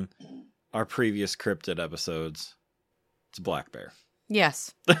on our previous cryptid episodes, it's a black bear.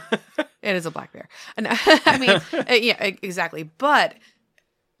 Yes, it is a black bear. And I mean, yeah, exactly. But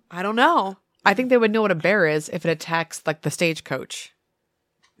I don't know. I think they would know what a bear is if it attacks like the stagecoach.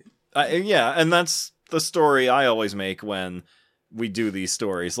 Yeah, and that's the story I always make when we do these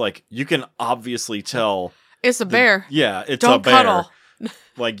stories. Like, you can obviously tell it's a bear. Yeah, it's Don't a bear. Cuddle.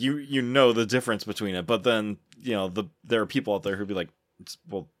 Like, you know the difference between it, but then there are people out there who'd be like,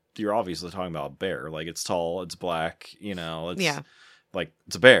 well, you're obviously talking about a bear. Like, it's tall, it's black, it's like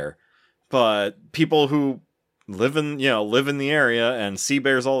it's a bear. But people who live in the area and see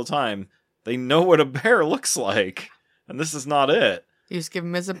bears all the time, they know what a bear looks like, and this is not it. You just give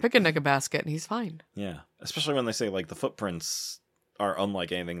him as a picnic basket and he's fine. Yeah, especially when they say like the footprints are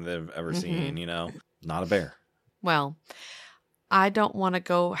unlike anything they've ever seen. Not a bear. Well, I don't want to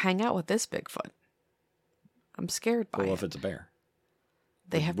go hang out with this Bigfoot. I'm scared by it. Well, if it's a bear,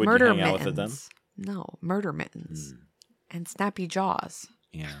 they have would murder you hang out mittens. with it then? No, murder mittens and snappy jaws.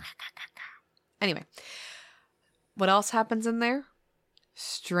 Yeah. Anyway, what else happens in there?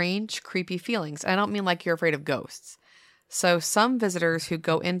 Strange, creepy feelings. I don't mean like you're afraid of ghosts. So some visitors who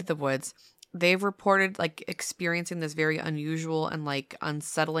go into the woods, they've reported like experiencing this very unusual and like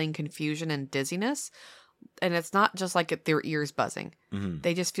unsettling confusion and dizziness. And it's not just like their ears buzzing. Mm-hmm.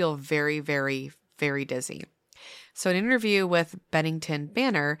 They just feel very, very, very dizzy. So in an interview with Bennington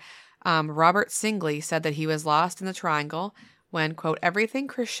Banner, Robert Singley said that he was lost in the triangle when, quote, everything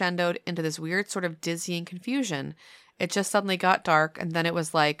crescendoed into this weird sort of dizzying confusion. It just suddenly got dark and then it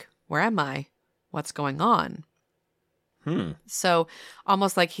was like, where am I? What's going on? So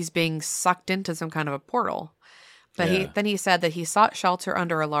almost like he's being sucked into some kind of a portal. But then he said that he sought shelter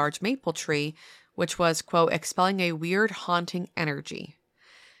under a large maple tree, which was, quote, expelling a weird haunting energy.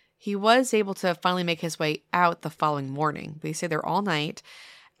 He was able to finally make his way out the following morning. They say they're all night,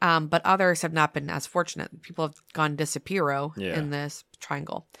 but others have not been as fortunate. People have gone disappearo in this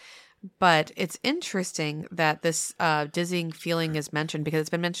triangle. But it's interesting that this dizzying feeling is mentioned because it's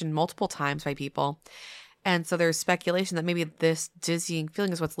been mentioned multiple times by people. And so there's speculation that maybe this dizzying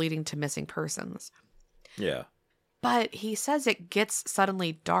feeling is what's leading to missing persons. Yeah. But he says it gets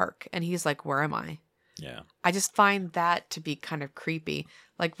suddenly dark and he's like, where am I? Yeah. I just find that to be kind of creepy.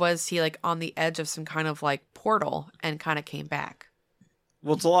 Like, was he like on the edge of some kind of like portal and kind of came back?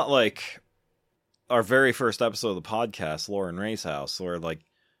 Well, it's a lot like our very first episode of the podcast, Lauren Ray's house, where like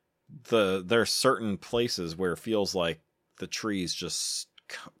there are certain places where it feels like the trees just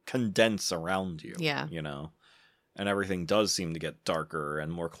condense around you. Yeah. You know, and everything does seem to get darker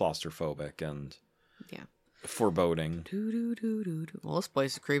and more claustrophobic and foreboding. Well, this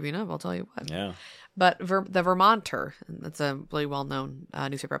place is creepy enough, I'll tell you what. Yeah. But the Vermonter, that's a really well-known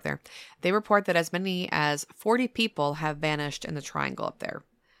newspaper up there, they report that as many as 40 people have vanished in the triangle up there.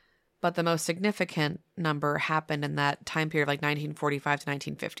 But the most significant number happened in that time period, like 1945 to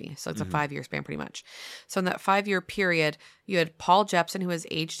 1950. So it's a 5-year span pretty much. So in that 5-year period, you had Paul Jepson, who was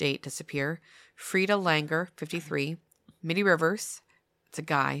aged 8, disappear. Frida Langer, 53. Mitty Rivers, it's a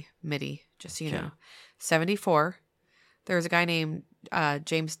guy, Mitty, just so you know, 74. There was a guy named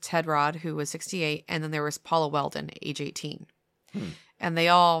James Tedrod, who was 68. And then there was Paula Weldon, age 18. And they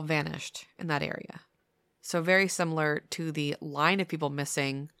all vanished in that area. So very similar to the line of people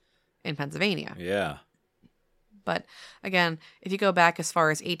missing in Pennsylvania. Yeah. But again, if you go back as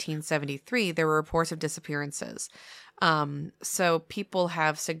far as 1873, there were reports of disappearances. So people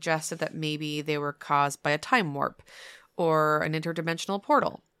have suggested that maybe they were caused by a time warp or an interdimensional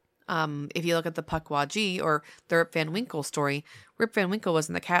portal. If you look at the Pukwudgie or the Rip Van Winkle story, Rip Van Winkle was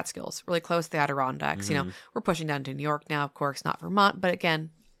in the Catskills, really close to the Adirondacks. You know, we're pushing down to New York now, of course, not Vermont, but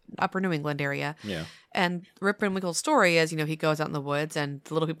again, upper New England area. Yeah. And Rip Van Winkle's story is, you know, he goes out in the woods and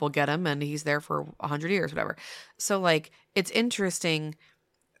the little people get him and he's there for 100 years, whatever. So, like, it's interesting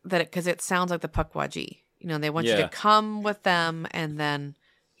that because it sounds like the Pukwudgie. You know, they want you to come with them and then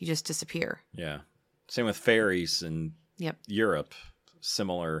you just disappear. Yeah. Same with fairies in Europe.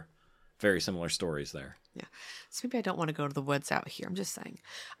 Very similar stories there. Yeah. So maybe I don't want to go to the woods out here. I'm just saying.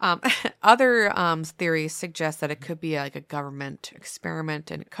 Other theories suggest that it could be like a government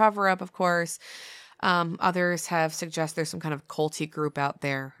experiment and a cover-up, of course. Others have suggested there's some kind of culty group out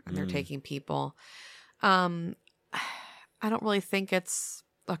there and they're taking people. I don't really think it's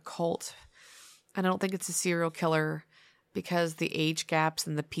a cult. I don't think it's a serial killer because the age gaps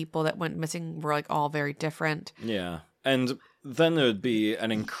and the people that went missing were like all very different. Yeah. And then there would be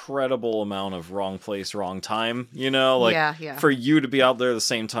an incredible amount of wrong place, wrong time, you know? Like, for you to be out there at the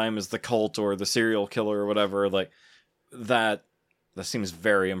same time as the cult or the serial killer or whatever, like, that seems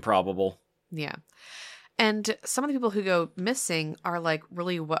very improbable. Yeah. And some of the people who go missing are, like,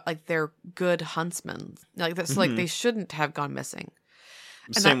 really, they're good huntsmen. Like, that's like, they shouldn't have gone missing.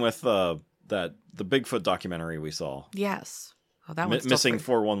 And Same with the Bigfoot documentary we saw. Yes. Oh, that one's Missing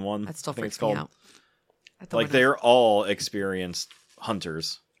 411. That still freaks me out. Like, they're all experienced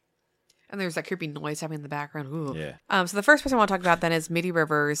hunters. And there's that creepy noise happening in the background. Ooh. Yeah. So the first person I want to talk about then is Mitty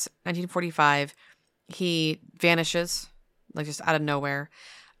Rivers, 1945. He vanishes, like just out of nowhere.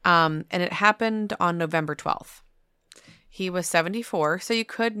 And it happened on November 12th. He was 74, so you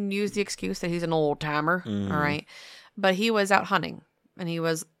could use the excuse that he's an old timer. All right. But he was out hunting, and he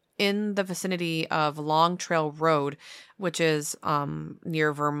was in the vicinity of Long Trail Road, which is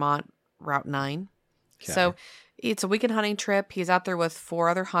near Vermont Route 9. Okay. So it's a weekend hunting trip. He's out there with 4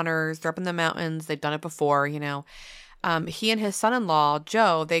 other hunters. They're up in the mountains. They've done it before, you know. He and his son-in-law,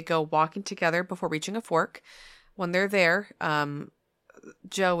 Joe, they go walking together before reaching a fork. When they're there,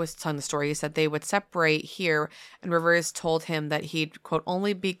 Joe was telling the story. He said they would separate here, and Rivers told him that he'd, quote,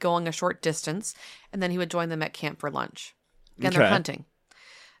 only be going a short distance, and then he would join them at camp for lunch. Again, they're hunting.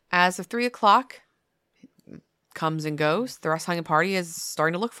 As of 3 o'clock comes and goes, the rest hunting party is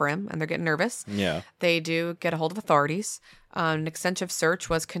starting to look for him, and they're getting nervous. Yeah. They do get a hold of authorities. An extensive search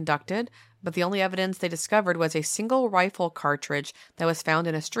was conducted, but the only evidence they discovered was a single rifle cartridge that was found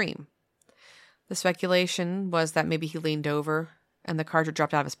in a stream. The speculation was that maybe he leaned over and the cartridge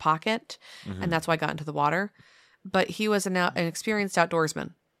dropped out of his pocket, and that's why it got into the water. But he was an experienced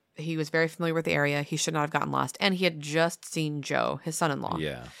outdoorsman. He was very familiar with the area. He should not have gotten lost. And he had just seen Joe, his son-in-law.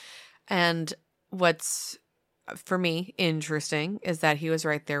 Yeah. And what's, for me, interesting is that he was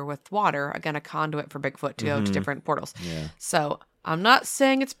right there with water. Again, a conduit for Bigfoot to go to different portals. Yeah. So I'm not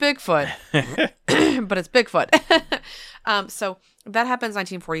saying it's Bigfoot, but it's Bigfoot. So that happens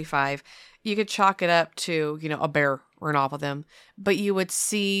 1945. You could chalk it up to, you know, a bear ran off with him, but you would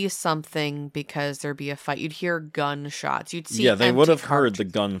see something because there'd be a fight. You'd hear gunshots. You'd see they would have heard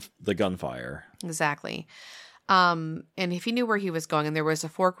the gunfire. Exactly. And if he knew where he was going and there was a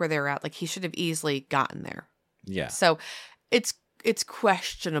fork where they were at, like, he should have easily gotten there. Yeah. So it's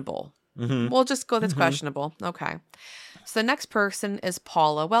questionable. We'll just go with it's questionable. Okay. So the next person is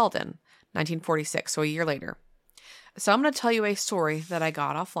Paula Weldon, 1946, so a year later. So I'm going to tell you a story that I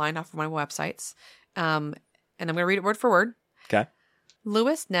got offline off of my websites. And I'm going to read it word for word. Okay.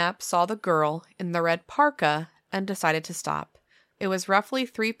 Lewis Knapp saw the girl in the red parka and decided to stop. It was roughly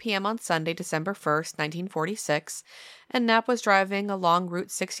 3 p.m. on Sunday, December 1st, 1946, and Knapp was driving along Route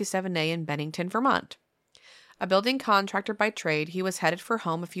 67A in Bennington, Vermont. A building contractor by trade, he was headed for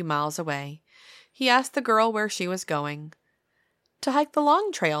home a few miles away. He asked the girl where she was going. To hike the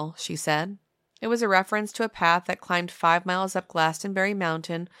Long Trail, she said. It was a reference to a path that climbed 5 miles up Glastonbury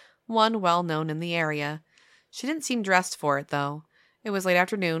Mountain, one well known in the area. She didn't seem dressed for it, though. It was late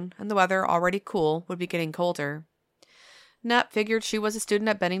afternoon, and the weather, already cool, would be getting colder. Knapp figured she was a student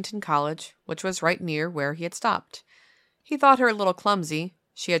at Bennington College, which was right near where he had stopped. He thought her a little clumsy.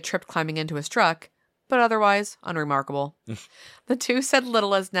 She had tripped climbing into his truck, but otherwise unremarkable. The two said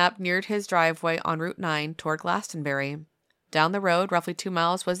little as Knapp neared his driveway on Route 9 toward Glastonbury. Down the road, roughly 2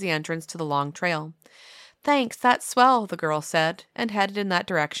 miles, was the entrance to the Long Trail. "Thanks, that's swell," the girl said, and headed in that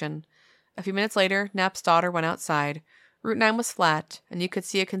direction. A few minutes later, Knapp's daughter went outside. Route 9 was flat, and you could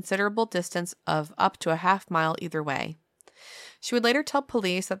see a considerable distance of up to a half-mile either way. She would later tell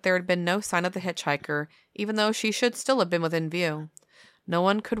police that there had been no sign of the hitchhiker, even though she should still have been within view. No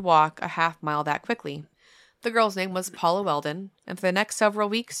one could walk a half-mile that quickly. The girl's name was Paula Weldon, and for the next several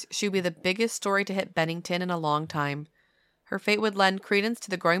weeks, she would be the biggest story to hit Bennington in a long time. Her fate would lend credence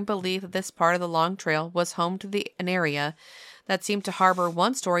to the growing belief that this part of the Long Trail was home to an area that seemed to harbor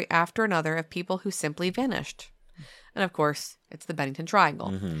one story after another of people who simply vanished. And of course, it's the Bennington Triangle.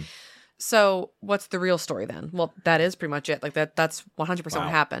 Mm-hmm. So what's the real story then? Well, that is pretty much it. Like that's 100% what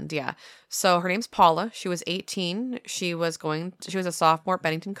happened. Yeah. So her name's Paula. She was 18. She was a sophomore at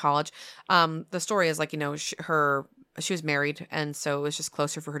Bennington College. The story is like, she was married, and so it was just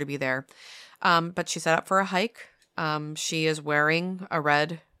closer for her to be there. But she set up for a hike. She is wearing a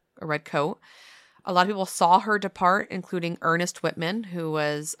red coat. A lot of people saw her depart, including Ernest Whitman, who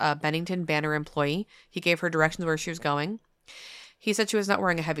was a Bennington Banner employee. He gave her directions where she was going. He said she was not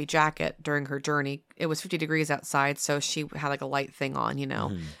wearing a heavy jacket during her journey. It was 50 degrees outside, so she had like a light thing on,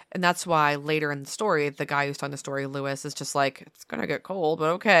 Mm-hmm. And that's why later in the story, the guy who's telling the story, Lewis, is just like, it's going to get cold,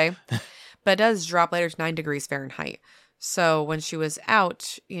 but okay. But it does drop later to 9 degrees Fahrenheit. So when she was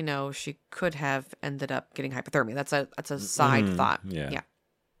out, she could have ended up getting hypothermia. That's a side thought. Yeah.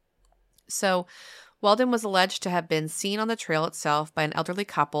 So Weldon was alleged to have been seen on the trail itself by an elderly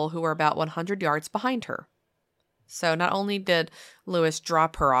couple who were about 100 yards behind her. So not only did Lewis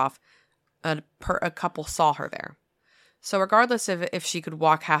drop her off, a couple saw her there. So regardless of if she could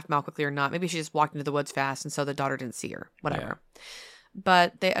walk half mile quickly or not, maybe she just walked into the woods fast and so the daughter didn't see her, whatever. Yeah.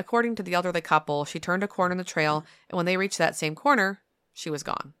 But according to the elderly couple, she turned a corner in the trail, and when they reached that same corner, she was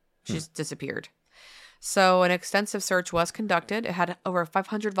gone. She just disappeared. So an extensive search was conducted. It had over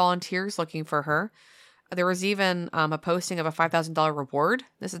 500 volunteers looking for her. There was even a posting of a $5,000 reward.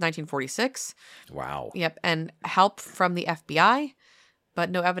 This is 1946. Wow. Yep, and help from the FBI, but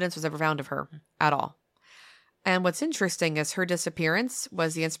no evidence was ever found of her at all. And what's interesting is her disappearance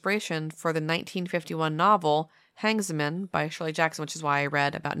was the inspiration for the 1951 novel Hangsman by Shirley Jackson, which is why I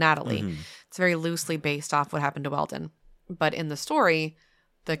read about Natalie. Mm-hmm. It's very loosely based off what happened to Weldon. But in the story,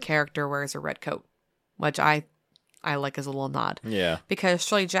 the character wears a red coat, which I like as a little nod. Yeah. Because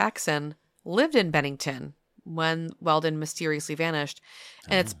Shirley Jackson lived in Bennington when Weldon mysteriously vanished.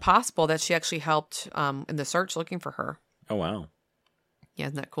 And it's possible that she actually helped in the search looking for her. Oh, wow. Yeah,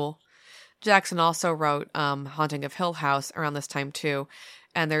 isn't that cool? Jackson also wrote Haunting of Hill House around this time too.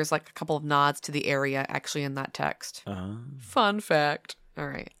 And there's like a couple of nods to the area actually in that text. Fun fact. All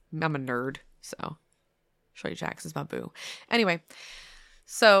right. I'm a nerd, so Shirley Jackson's my boo. Anyway,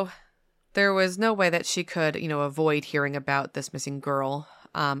 so there was no way that she could, avoid hearing about this missing girl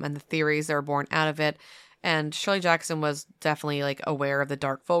and the theories that were born out of it. And Shirley Jackson was definitely like aware of the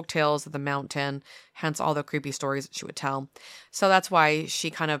dark folk tales of the mountain, hence all the creepy stories that she would tell. So that's why she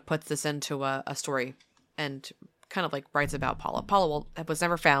kind of puts this into a story and kind of like writes about Paula. Paula was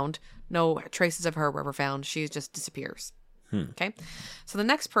never found. No traces of her were ever found. She just disappears. Okay. So the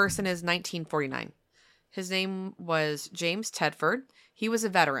next person is 1949. His name was James Tedford. He was a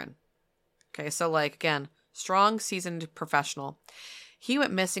veteran. Okay. So like, again, strong, seasoned professional. He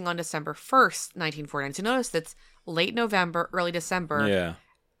went missing on December 1st, 1949. So notice that's late November, early December. Yeah.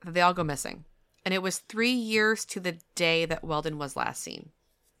 That they all go missing. And it was 3 years to the day that Weldon was last seen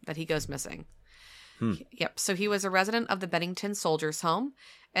that he goes missing. Yep. So he was a resident of the Bennington Soldiers' Home,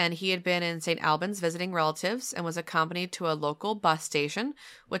 and he had been in St. Albans visiting relatives and was accompanied to a local bus station,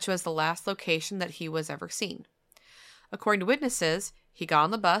 which was the last location that he was ever seen. According to witnesses, he got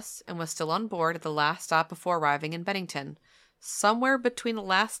on the bus and was still on board at the last stop before arriving in Bennington. Somewhere between the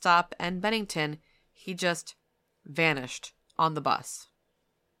last stop and Bennington, he just vanished on the bus.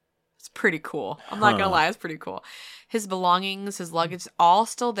 It's pretty cool. I'm not going to lie, it's pretty cool. His belongings, his luggage, all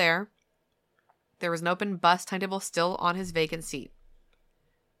still there. There was an open bus timetable still on his vacant seat.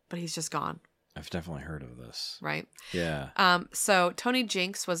 But he's just gone. I've definitely heard of this. Right? Yeah. So Tony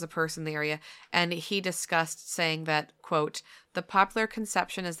Jinks was a person in the area, and he discussed saying that, quote, the popular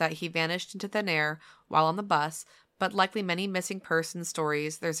conception is that he vanished into thin air while on the bus, but likely many missing person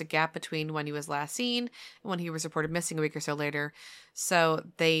stories, there's a gap between when he was last seen and when he was reported missing a week or so later. So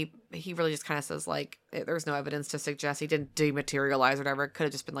he really just kind of says, like, there's no evidence to suggest he didn't dematerialize or whatever. It could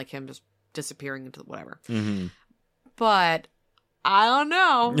have just been like him just disappearing into whatever. Mm-hmm. But I don't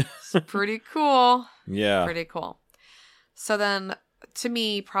know. It's pretty cool. Yeah. Pretty cool. So then, to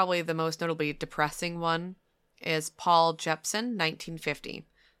me, probably the most notably depressing one is Paul Jepson, 1950.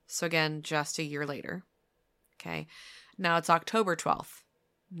 So again, just a year later. Okay. Now it's October 12th.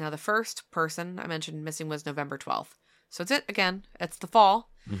 Now the first person I mentioned missing was November 12th. So it's it's the fall.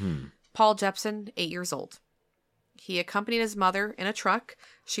 Mm-hmm. Paul Jepson, 8 years old. He accompanied his mother in a truck.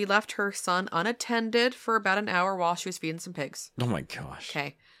 She left her son unattended for about an hour while she was feeding some pigs. Oh my gosh.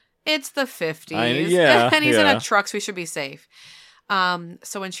 Okay. It's the 50s. And he's in a truck, so we should be safe.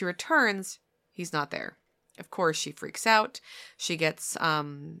 So when she returns, he's not there. Of course, she freaks out. She gets a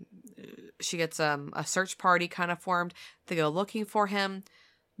search party kind of formed. They go looking for him.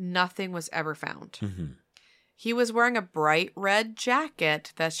 Nothing was ever found. Mm-hmm. He was wearing a bright red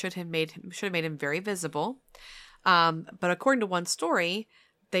jacket that should have made him very visible. But according to one story,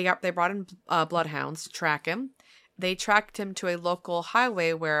 they brought in bloodhounds to track him. They tracked him to a local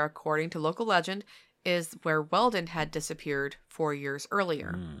highway where, according to local legend, is where Weldon had disappeared 4 years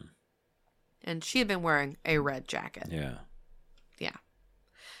earlier. Mm. And she had been wearing a red jacket. Yeah. Yeah.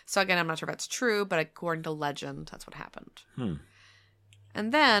 So again, I'm not sure if that's true, but according to legend, that's what happened.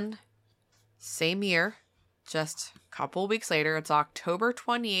 And then, same year, just a couple weeks later, it's October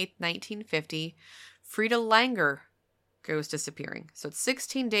 28th, 1950, Frida Langer goes disappearing. So it's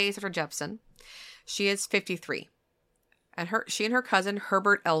 16 days after Jepson. She is 53. And she and her cousin,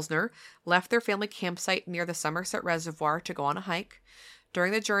 Herbert Elsner, left their family campsite near the Somerset Reservoir to go on a hike.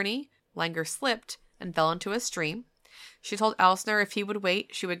 During the journey, Langer slipped and fell into a stream. She told Elsner if he would wait,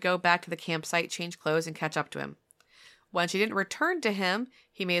 she would go back to the campsite, change clothes, and catch up to him. When she didn't return to him,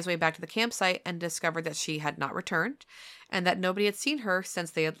 he made his way back to the campsite and discovered that she had not returned and that nobody had seen her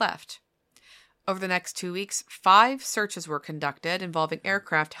since they had left. Over the next 2 weeks, 5 searches were conducted involving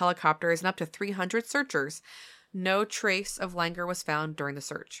aircraft, helicopters, and up to 300 searchers. No trace of Langer was found during the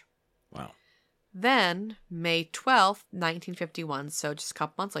search. Wow. Then, May 12th, 1951, so just a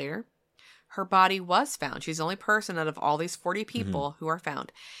couple months later, her body was found. She's the only person out of all these 40 people who are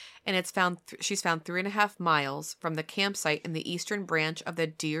found. And it's found. She's found 3.5 miles from the campsite in the eastern branch of the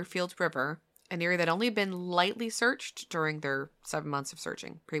Deerfield River, an area that had only been lightly searched during their 7 months of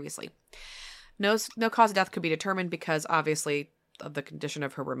searching previously. No cause of death could be determined because, obviously, of the condition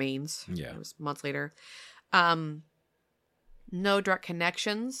of her remains. Yeah. It was months later. No direct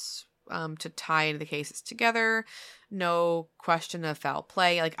connections to tie into the cases together. No question of foul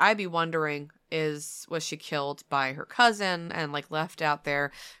play. Like, I'd be wondering, was she killed by her cousin and, like, left out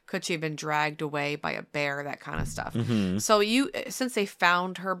there? Could she have been dragged away by a bear? That kind of stuff. Mm-hmm. So since they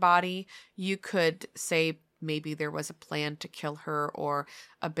found her body, you could say maybe there was a plan to kill her or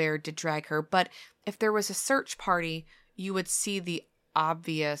a bear did drag her. But if there was a search party, you would see the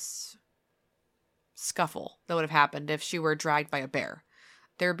obvious scuffle that would have happened if she were dragged by a bear.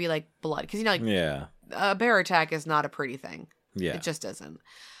 There would be, like, blood. Because, Yeah. a bear attack is not a pretty thing. Yeah. It just isn't.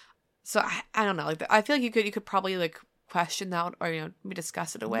 So, I don't know. Like, I feel like you could probably, like, question that or, maybe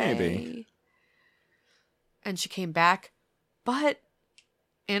discuss it away. Maybe. And she came back, but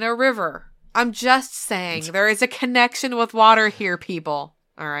in a river. I'm just saying, there is a connection with water here, people.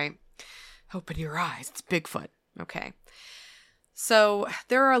 All right? Open your eyes. It's Bigfoot. Okay. So,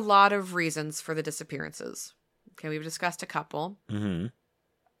 there are a lot of reasons for the disappearances. Okay, we've discussed a couple. Mm-hmm.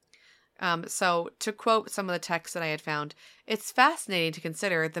 So, to quote some of the texts that I had found, it's fascinating to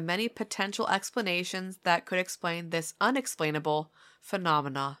consider the many potential explanations that could explain this unexplainable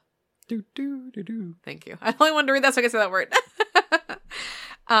phenomena. Do, do, do, do. Thank you. I only wanted to read that so I could say that word.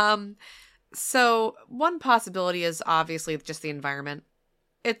 So, one possibility is obviously just the environment.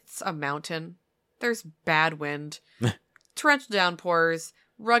 It's a mountain. There's bad wind, torrential downpours,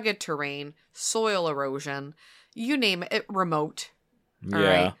 rugged terrain, soil erosion, you name it, remote. All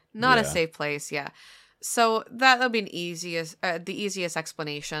right. Not a safe place. Yeah. So that'll be the easiest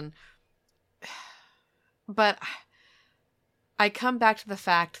explanation. But I come back to the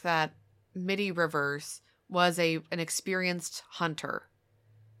fact that Mitty Rivers was an experienced hunter,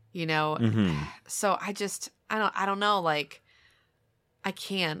 Mm-hmm. So I don't know. Like, I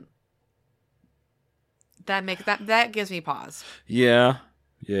can't. That gives me pause. Yeah.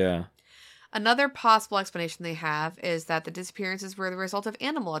 Yeah. Another possible explanation they have is that the disappearances were the result of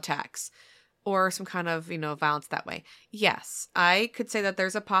animal attacks or some kind of, violence that way. Yes, I could say that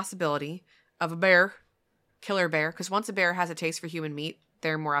there's a possibility of a bear, killer bear, because once a bear has a taste for human meat,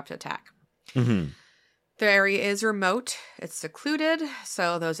 they're more apt to attack. Mm-hmm. The area is remote. It's secluded,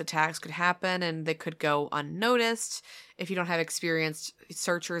 so those attacks could happen and they could go unnoticed. If you don't have experienced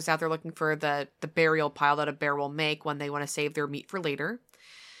searchers out there looking for the burial pile that a bear will make when they want to save their meat for later.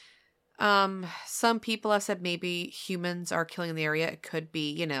 Some people have said maybe humans are killing the area. It could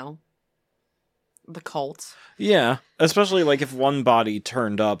be, the cult. Yeah, especially like if one body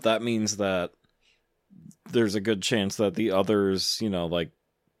turned up, that means that there's a good chance that the others, they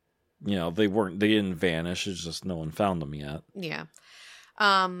didn't vanish. It's just no one found them yet. Yeah.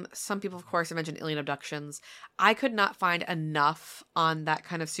 Some people, of course, have mentioned alien abductions. I could not find enough on that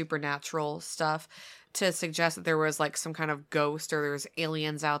kind of supernatural stuff to suggest that there was like some kind of ghost or there's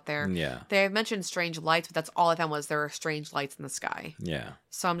aliens out there. Yeah. They have mentioned strange lights, but that's all I found was there are strange lights in the sky. Yeah.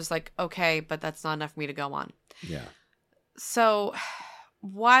 So I'm just like, okay, but that's not enough for me to go on. Yeah. So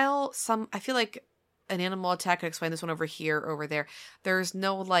while I feel like an animal attack could explain this one over here, over there, there's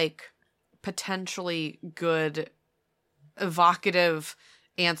no like potentially good evocative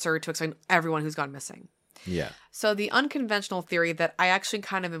answer to explain everyone who's gone missing. Yeah. So the unconventional theory that I actually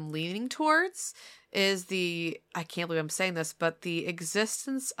kind of am leaning towards is I can't believe I'm saying this, but the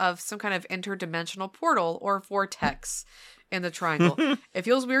existence of some kind of interdimensional portal or vortex in the triangle. It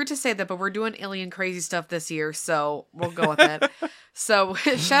feels weird to say that, but we're doing alien crazy stuff this year, so we'll go with it. So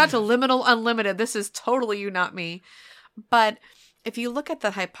shout out to Liminal Unlimited. This is totally you, not me. But if you look at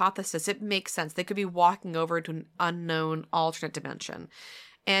the hypothesis, it makes sense. They could be walking over to an unknown alternate dimension.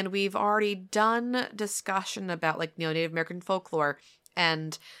 And we've already done discussion about Native American folklore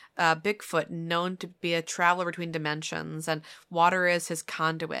and Bigfoot known to be a traveler between dimensions and water is his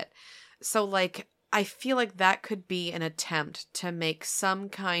conduit. So I feel like that could be an attempt to make some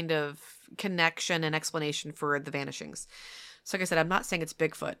kind of connection and explanation for the vanishings. So like I said, I'm not saying it's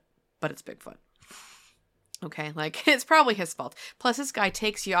Bigfoot, but it's Bigfoot. Okay, it's probably his fault. Plus, this guy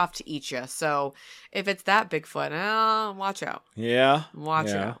takes you off to eat you. So if it's that Bigfoot, watch out. Yeah. Watch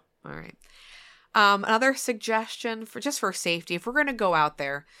out. All right. Another suggestion for safety, if we're going to go out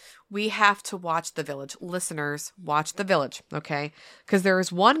there, we have to watch The Village. Listeners, watch The Village, okay? Because there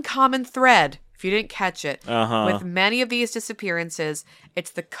is one common thread, if you didn't catch it, with many of these disappearances,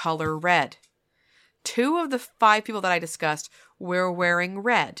 it's the color red. 2 of the 5 people that I discussed were wearing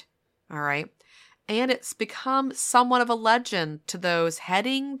red, all right? And it's become somewhat of a legend to those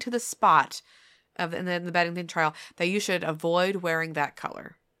heading to the spot in the Bennington Trial that you should avoid wearing that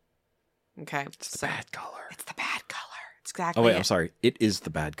color. Okay. It's the bad color. It's the bad color. It's exactly Oh, wait, it. I'm sorry. It is the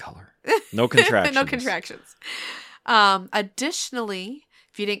bad color. No contractions. No contractions. Additionally,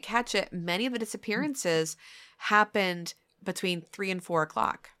 if you didn't catch it, many of the disappearances happened between 3 and 4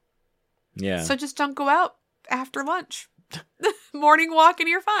 o'clock. Yeah. So just don't go out after lunch. Morning walk and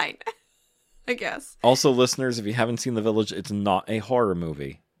you're fine. I guess. Also, listeners, if you haven't seen The Village, it's not a horror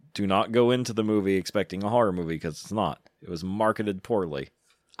movie. Do not go into the movie expecting a horror movie because it's not. It was marketed poorly.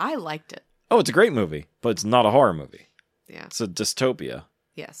 I liked it. Oh, it's a great movie, but it's not a horror movie. Yeah. It's a dystopia.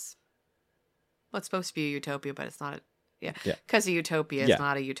 Yes. Well, it's supposed to be a utopia, but it's not. Yeah. Yeah. Because a utopia is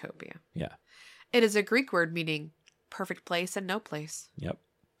not a utopia. Yeah. It is a Greek word meaning perfect place and no place. Yep.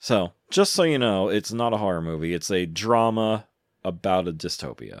 So, just so you know, it's not a horror movie. It's a drama about a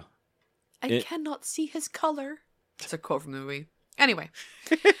dystopia. I cannot see his color. It's a quote from the movie. Anyway.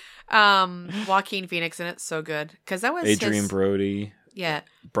 Joaquin Phoenix in it, so good. Because that was Adrian Brody. Yeah.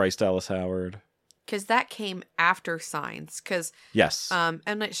 Bryce Dallas Howard. Because that came after Signs. Because yes. M.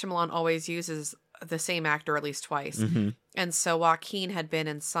 Night Shyamalan always uses the same actor at least twice. Mm-hmm. And so Joaquin had been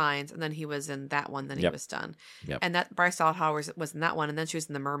in Signs, and then he was in that one, then he was done. Yep. And that Bryce Dallas Howard was in that one, and then she was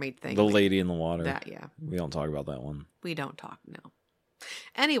in the mermaid thing. The Lady in the Water. That, yeah. We don't talk about that one. We don't talk, no.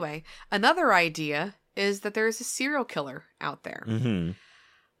 Anyway, another idea is that there's a serial killer out there. Mm-hmm.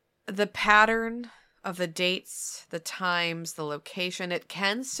 The pattern of the dates, the times, the location, it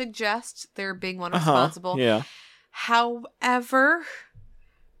can suggest there being one responsible. Yeah. However,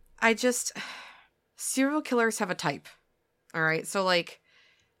 serial killers have a type. All right. So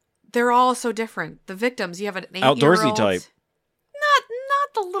they're all so different. The victims, you have an 8-year-old. Outdoorsy type.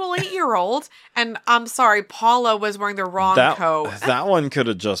 Not the little 8-year-old. And I'm sorry, Paula was wearing the wrong coat. That one could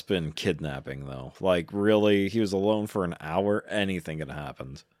have just been kidnapping, though. Really, he was alone for an hour. Anything could have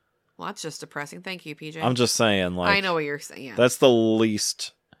happened. Well, that's just depressing. Thank you, PJ. I'm just saying, I know what you're saying. Yeah. That's the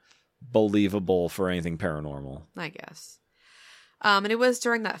least believable for anything paranormal. I guess. And it was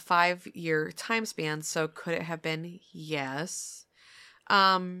during that 5-year time span, so could it have been? Yes.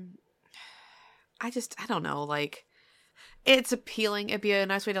 I don't know, like, it's appealing. It'd be a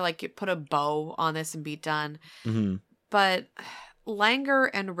nice way to, like, put a bow on this and be done. Mm-hmm. But Langer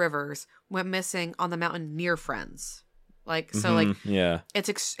and Rivers went missing on the mountain near Friends. Like, so, like, yeah,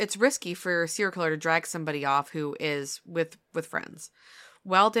 it's risky for a serial killer to drag somebody off who is with friends.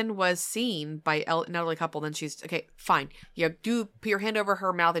 Weldon was seen by an elderly couple. Then she's, okay, fine. You do put your hand over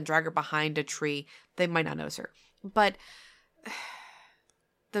her mouth and drag her behind a tree. They might not notice her. But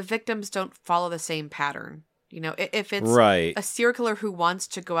the victims don't follow the same pattern. You know, if it's a serial killer who wants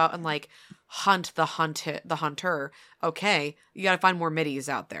to go out and, like, hunt the hunter, okay, you got to find more middies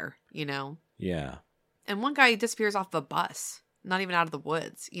out there, you know? Yeah. And one guy disappears off the bus, not even out of the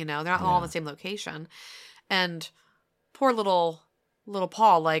woods, you know? They're not all in the same location. And poor little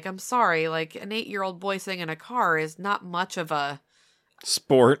Paul, like, I'm sorry, like, an 8-year-old boy sitting in a car is not much of a...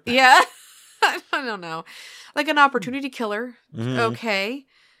 sport. Yeah. I don't know. Like, an opportunity killer, okay.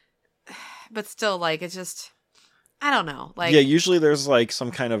 But still, like, it's just... I don't know. Like, yeah, usually there's, like,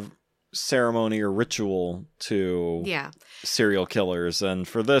 some kind of ceremony or ritual to serial killers. And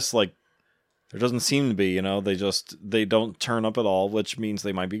for this, like, there doesn't seem to be, you know, they don't turn up at all, which means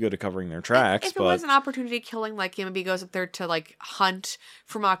they might be good at covering their tracks. If it was an opportunity killing, like, maybe he goes up there to, like, hunt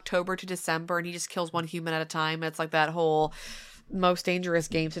from October to December and he just kills one human at a time. It's like that whole most dangerous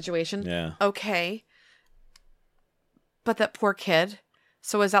game situation. Yeah. Okay. But that poor kid.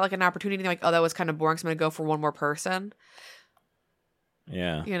 So is that like an opportunity? Like, oh, that was kind of boring, so I'm going to go for one more person.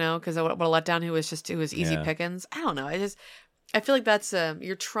 Yeah. You know, because what a letdown who was easy pickings. I don't know. I feel like that's,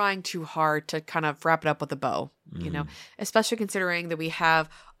 you're trying too hard to kind of wrap it up with a bow, you know, especially considering that we have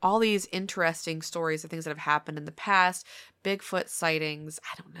all these interesting stories of things that have happened in the past, Bigfoot sightings.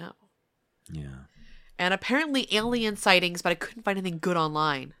 I don't know. Yeah. And apparently alien sightings, but I couldn't find anything good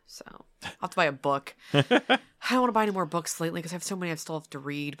online. So I'll have to buy a book. I don't want to buy any more books lately because I have so many I still have to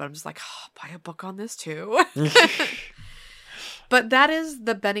read, but I'm just like, buy a book on this too. But that is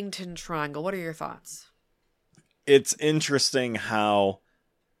the Bennington Triangle. What are your thoughts? It's interesting how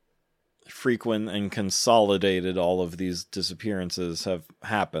frequent and consolidated all of these disappearances have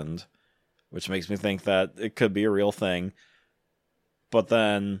happened, which makes me think that it could be a real thing. But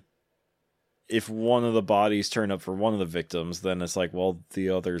then, if one of the bodies turn up for one of the victims, then it's like, well, the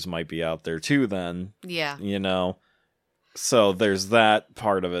others might be out there too then. Yeah. You know? So there's that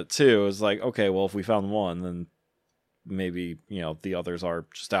part of it too. It's like, okay, well, if we found one, then maybe, you know, the others are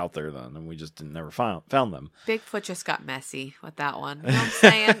just out there then, and we just never found them. Bigfoot just got messy with that one. You know what I'm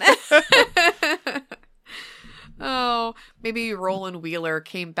saying? Oh, maybe Roland Wheeler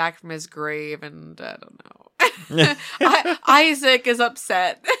came back from his grave and I don't know. Isaac is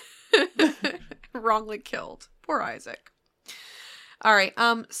upset. Wrongly killed. Poor Isaac. All right.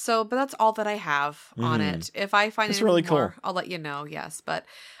 But that's all that I have on it. If I find anything really more, I'll let you know. Yes, but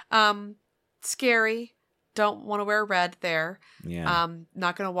scary. Don't want to wear red there. Yeah.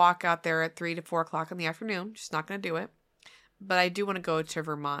 Not going to walk out there at 3 to 4 o'clock in the afternoon. Just not going to do it. But I do want to go to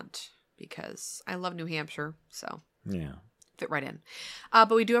Vermont because I love New Hampshire. So yeah, fit right in.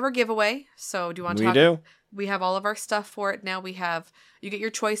 But we do have our giveaway. So do you want to talk? We do. We have all of our stuff for it now. You get your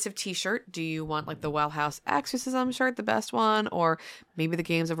choice of t-shirt. Do you want like the Well House Exorcism shirt, the best one, or maybe the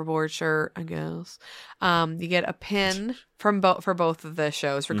Games Overboard shirt, I guess. You get a pin for both of the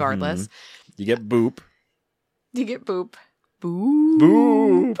shows, regardless. You get Boop. You get Boop.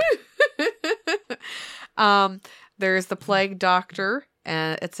 Boop. There's the Plague Doctor,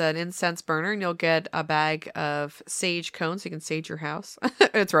 and it's an incense burner, and you'll get a bag of sage cones so you can sage your house.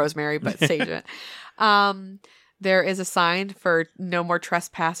 It's rosemary, but sage it. There is a sign for no more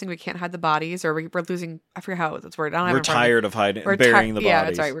trespassing. We can't hide the bodies, or we're losing. I forget how it's worded. We're tired of hiding, burying the bodies. Yeah,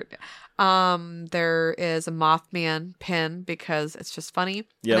 that's right. There is a Mothman pin because it's just funny.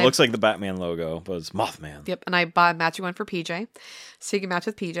 Yeah, it looks like the Batman logo, but it's Mothman. Yep, and I bought a matching one for PJ, so you can match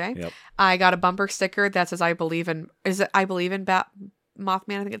with PJ. Yep. I got a bumper sticker that says "I believe in." Is it "I believe in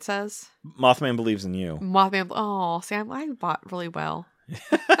Mothman"? I think it says. Mothman believes in you. Mothman. Oh, see, I bought really well.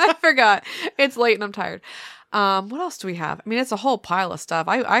 I forgot. It's late and I'm tired. What else do we have? I mean, it's a whole pile of stuff.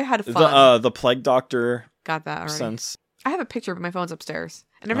 I had fun. The Plague Doctor. Got that already. Sense. I have a picture, but my phone's upstairs,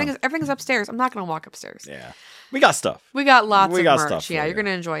 and everything's upstairs. I'm not gonna walk upstairs. Yeah, we got stuff. We got lots of merch. Stuff Yeah, you're gonna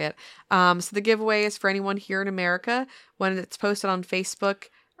enjoy it. So the giveaway is for anyone here in America. When it's posted on Facebook,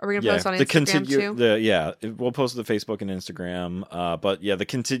 are we gonna post on Instagram too? We'll post it to Facebook and Instagram. But yeah, the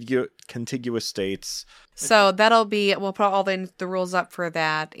contiguous states. So we'll put all the rules up for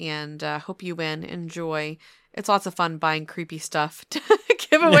that, and hope you win. Enjoy. It's lots of fun buying creepy stuff to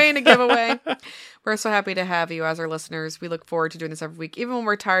give away and to give away. We're so happy to have you as our listeners. We look forward to doing this every week, even when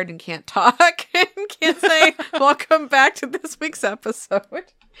we're tired and can't talk and can't say, welcome back to this week's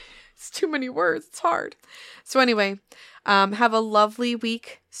episode. It's too many words. It's hard. So anyway, have a lovely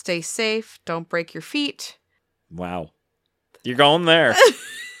week. Stay safe. Don't break your feet. Wow. You're going there.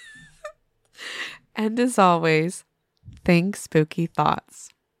 And as always, think spooky thoughts.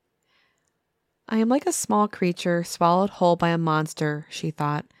 I am like a small creature swallowed whole by a monster, she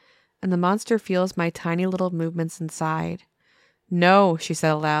thought, and the monster feels my tiny little movements inside. No, she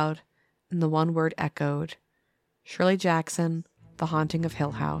said aloud, and the one word echoed. Shirley Jackson, The Haunting of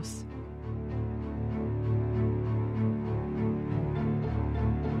Hill House.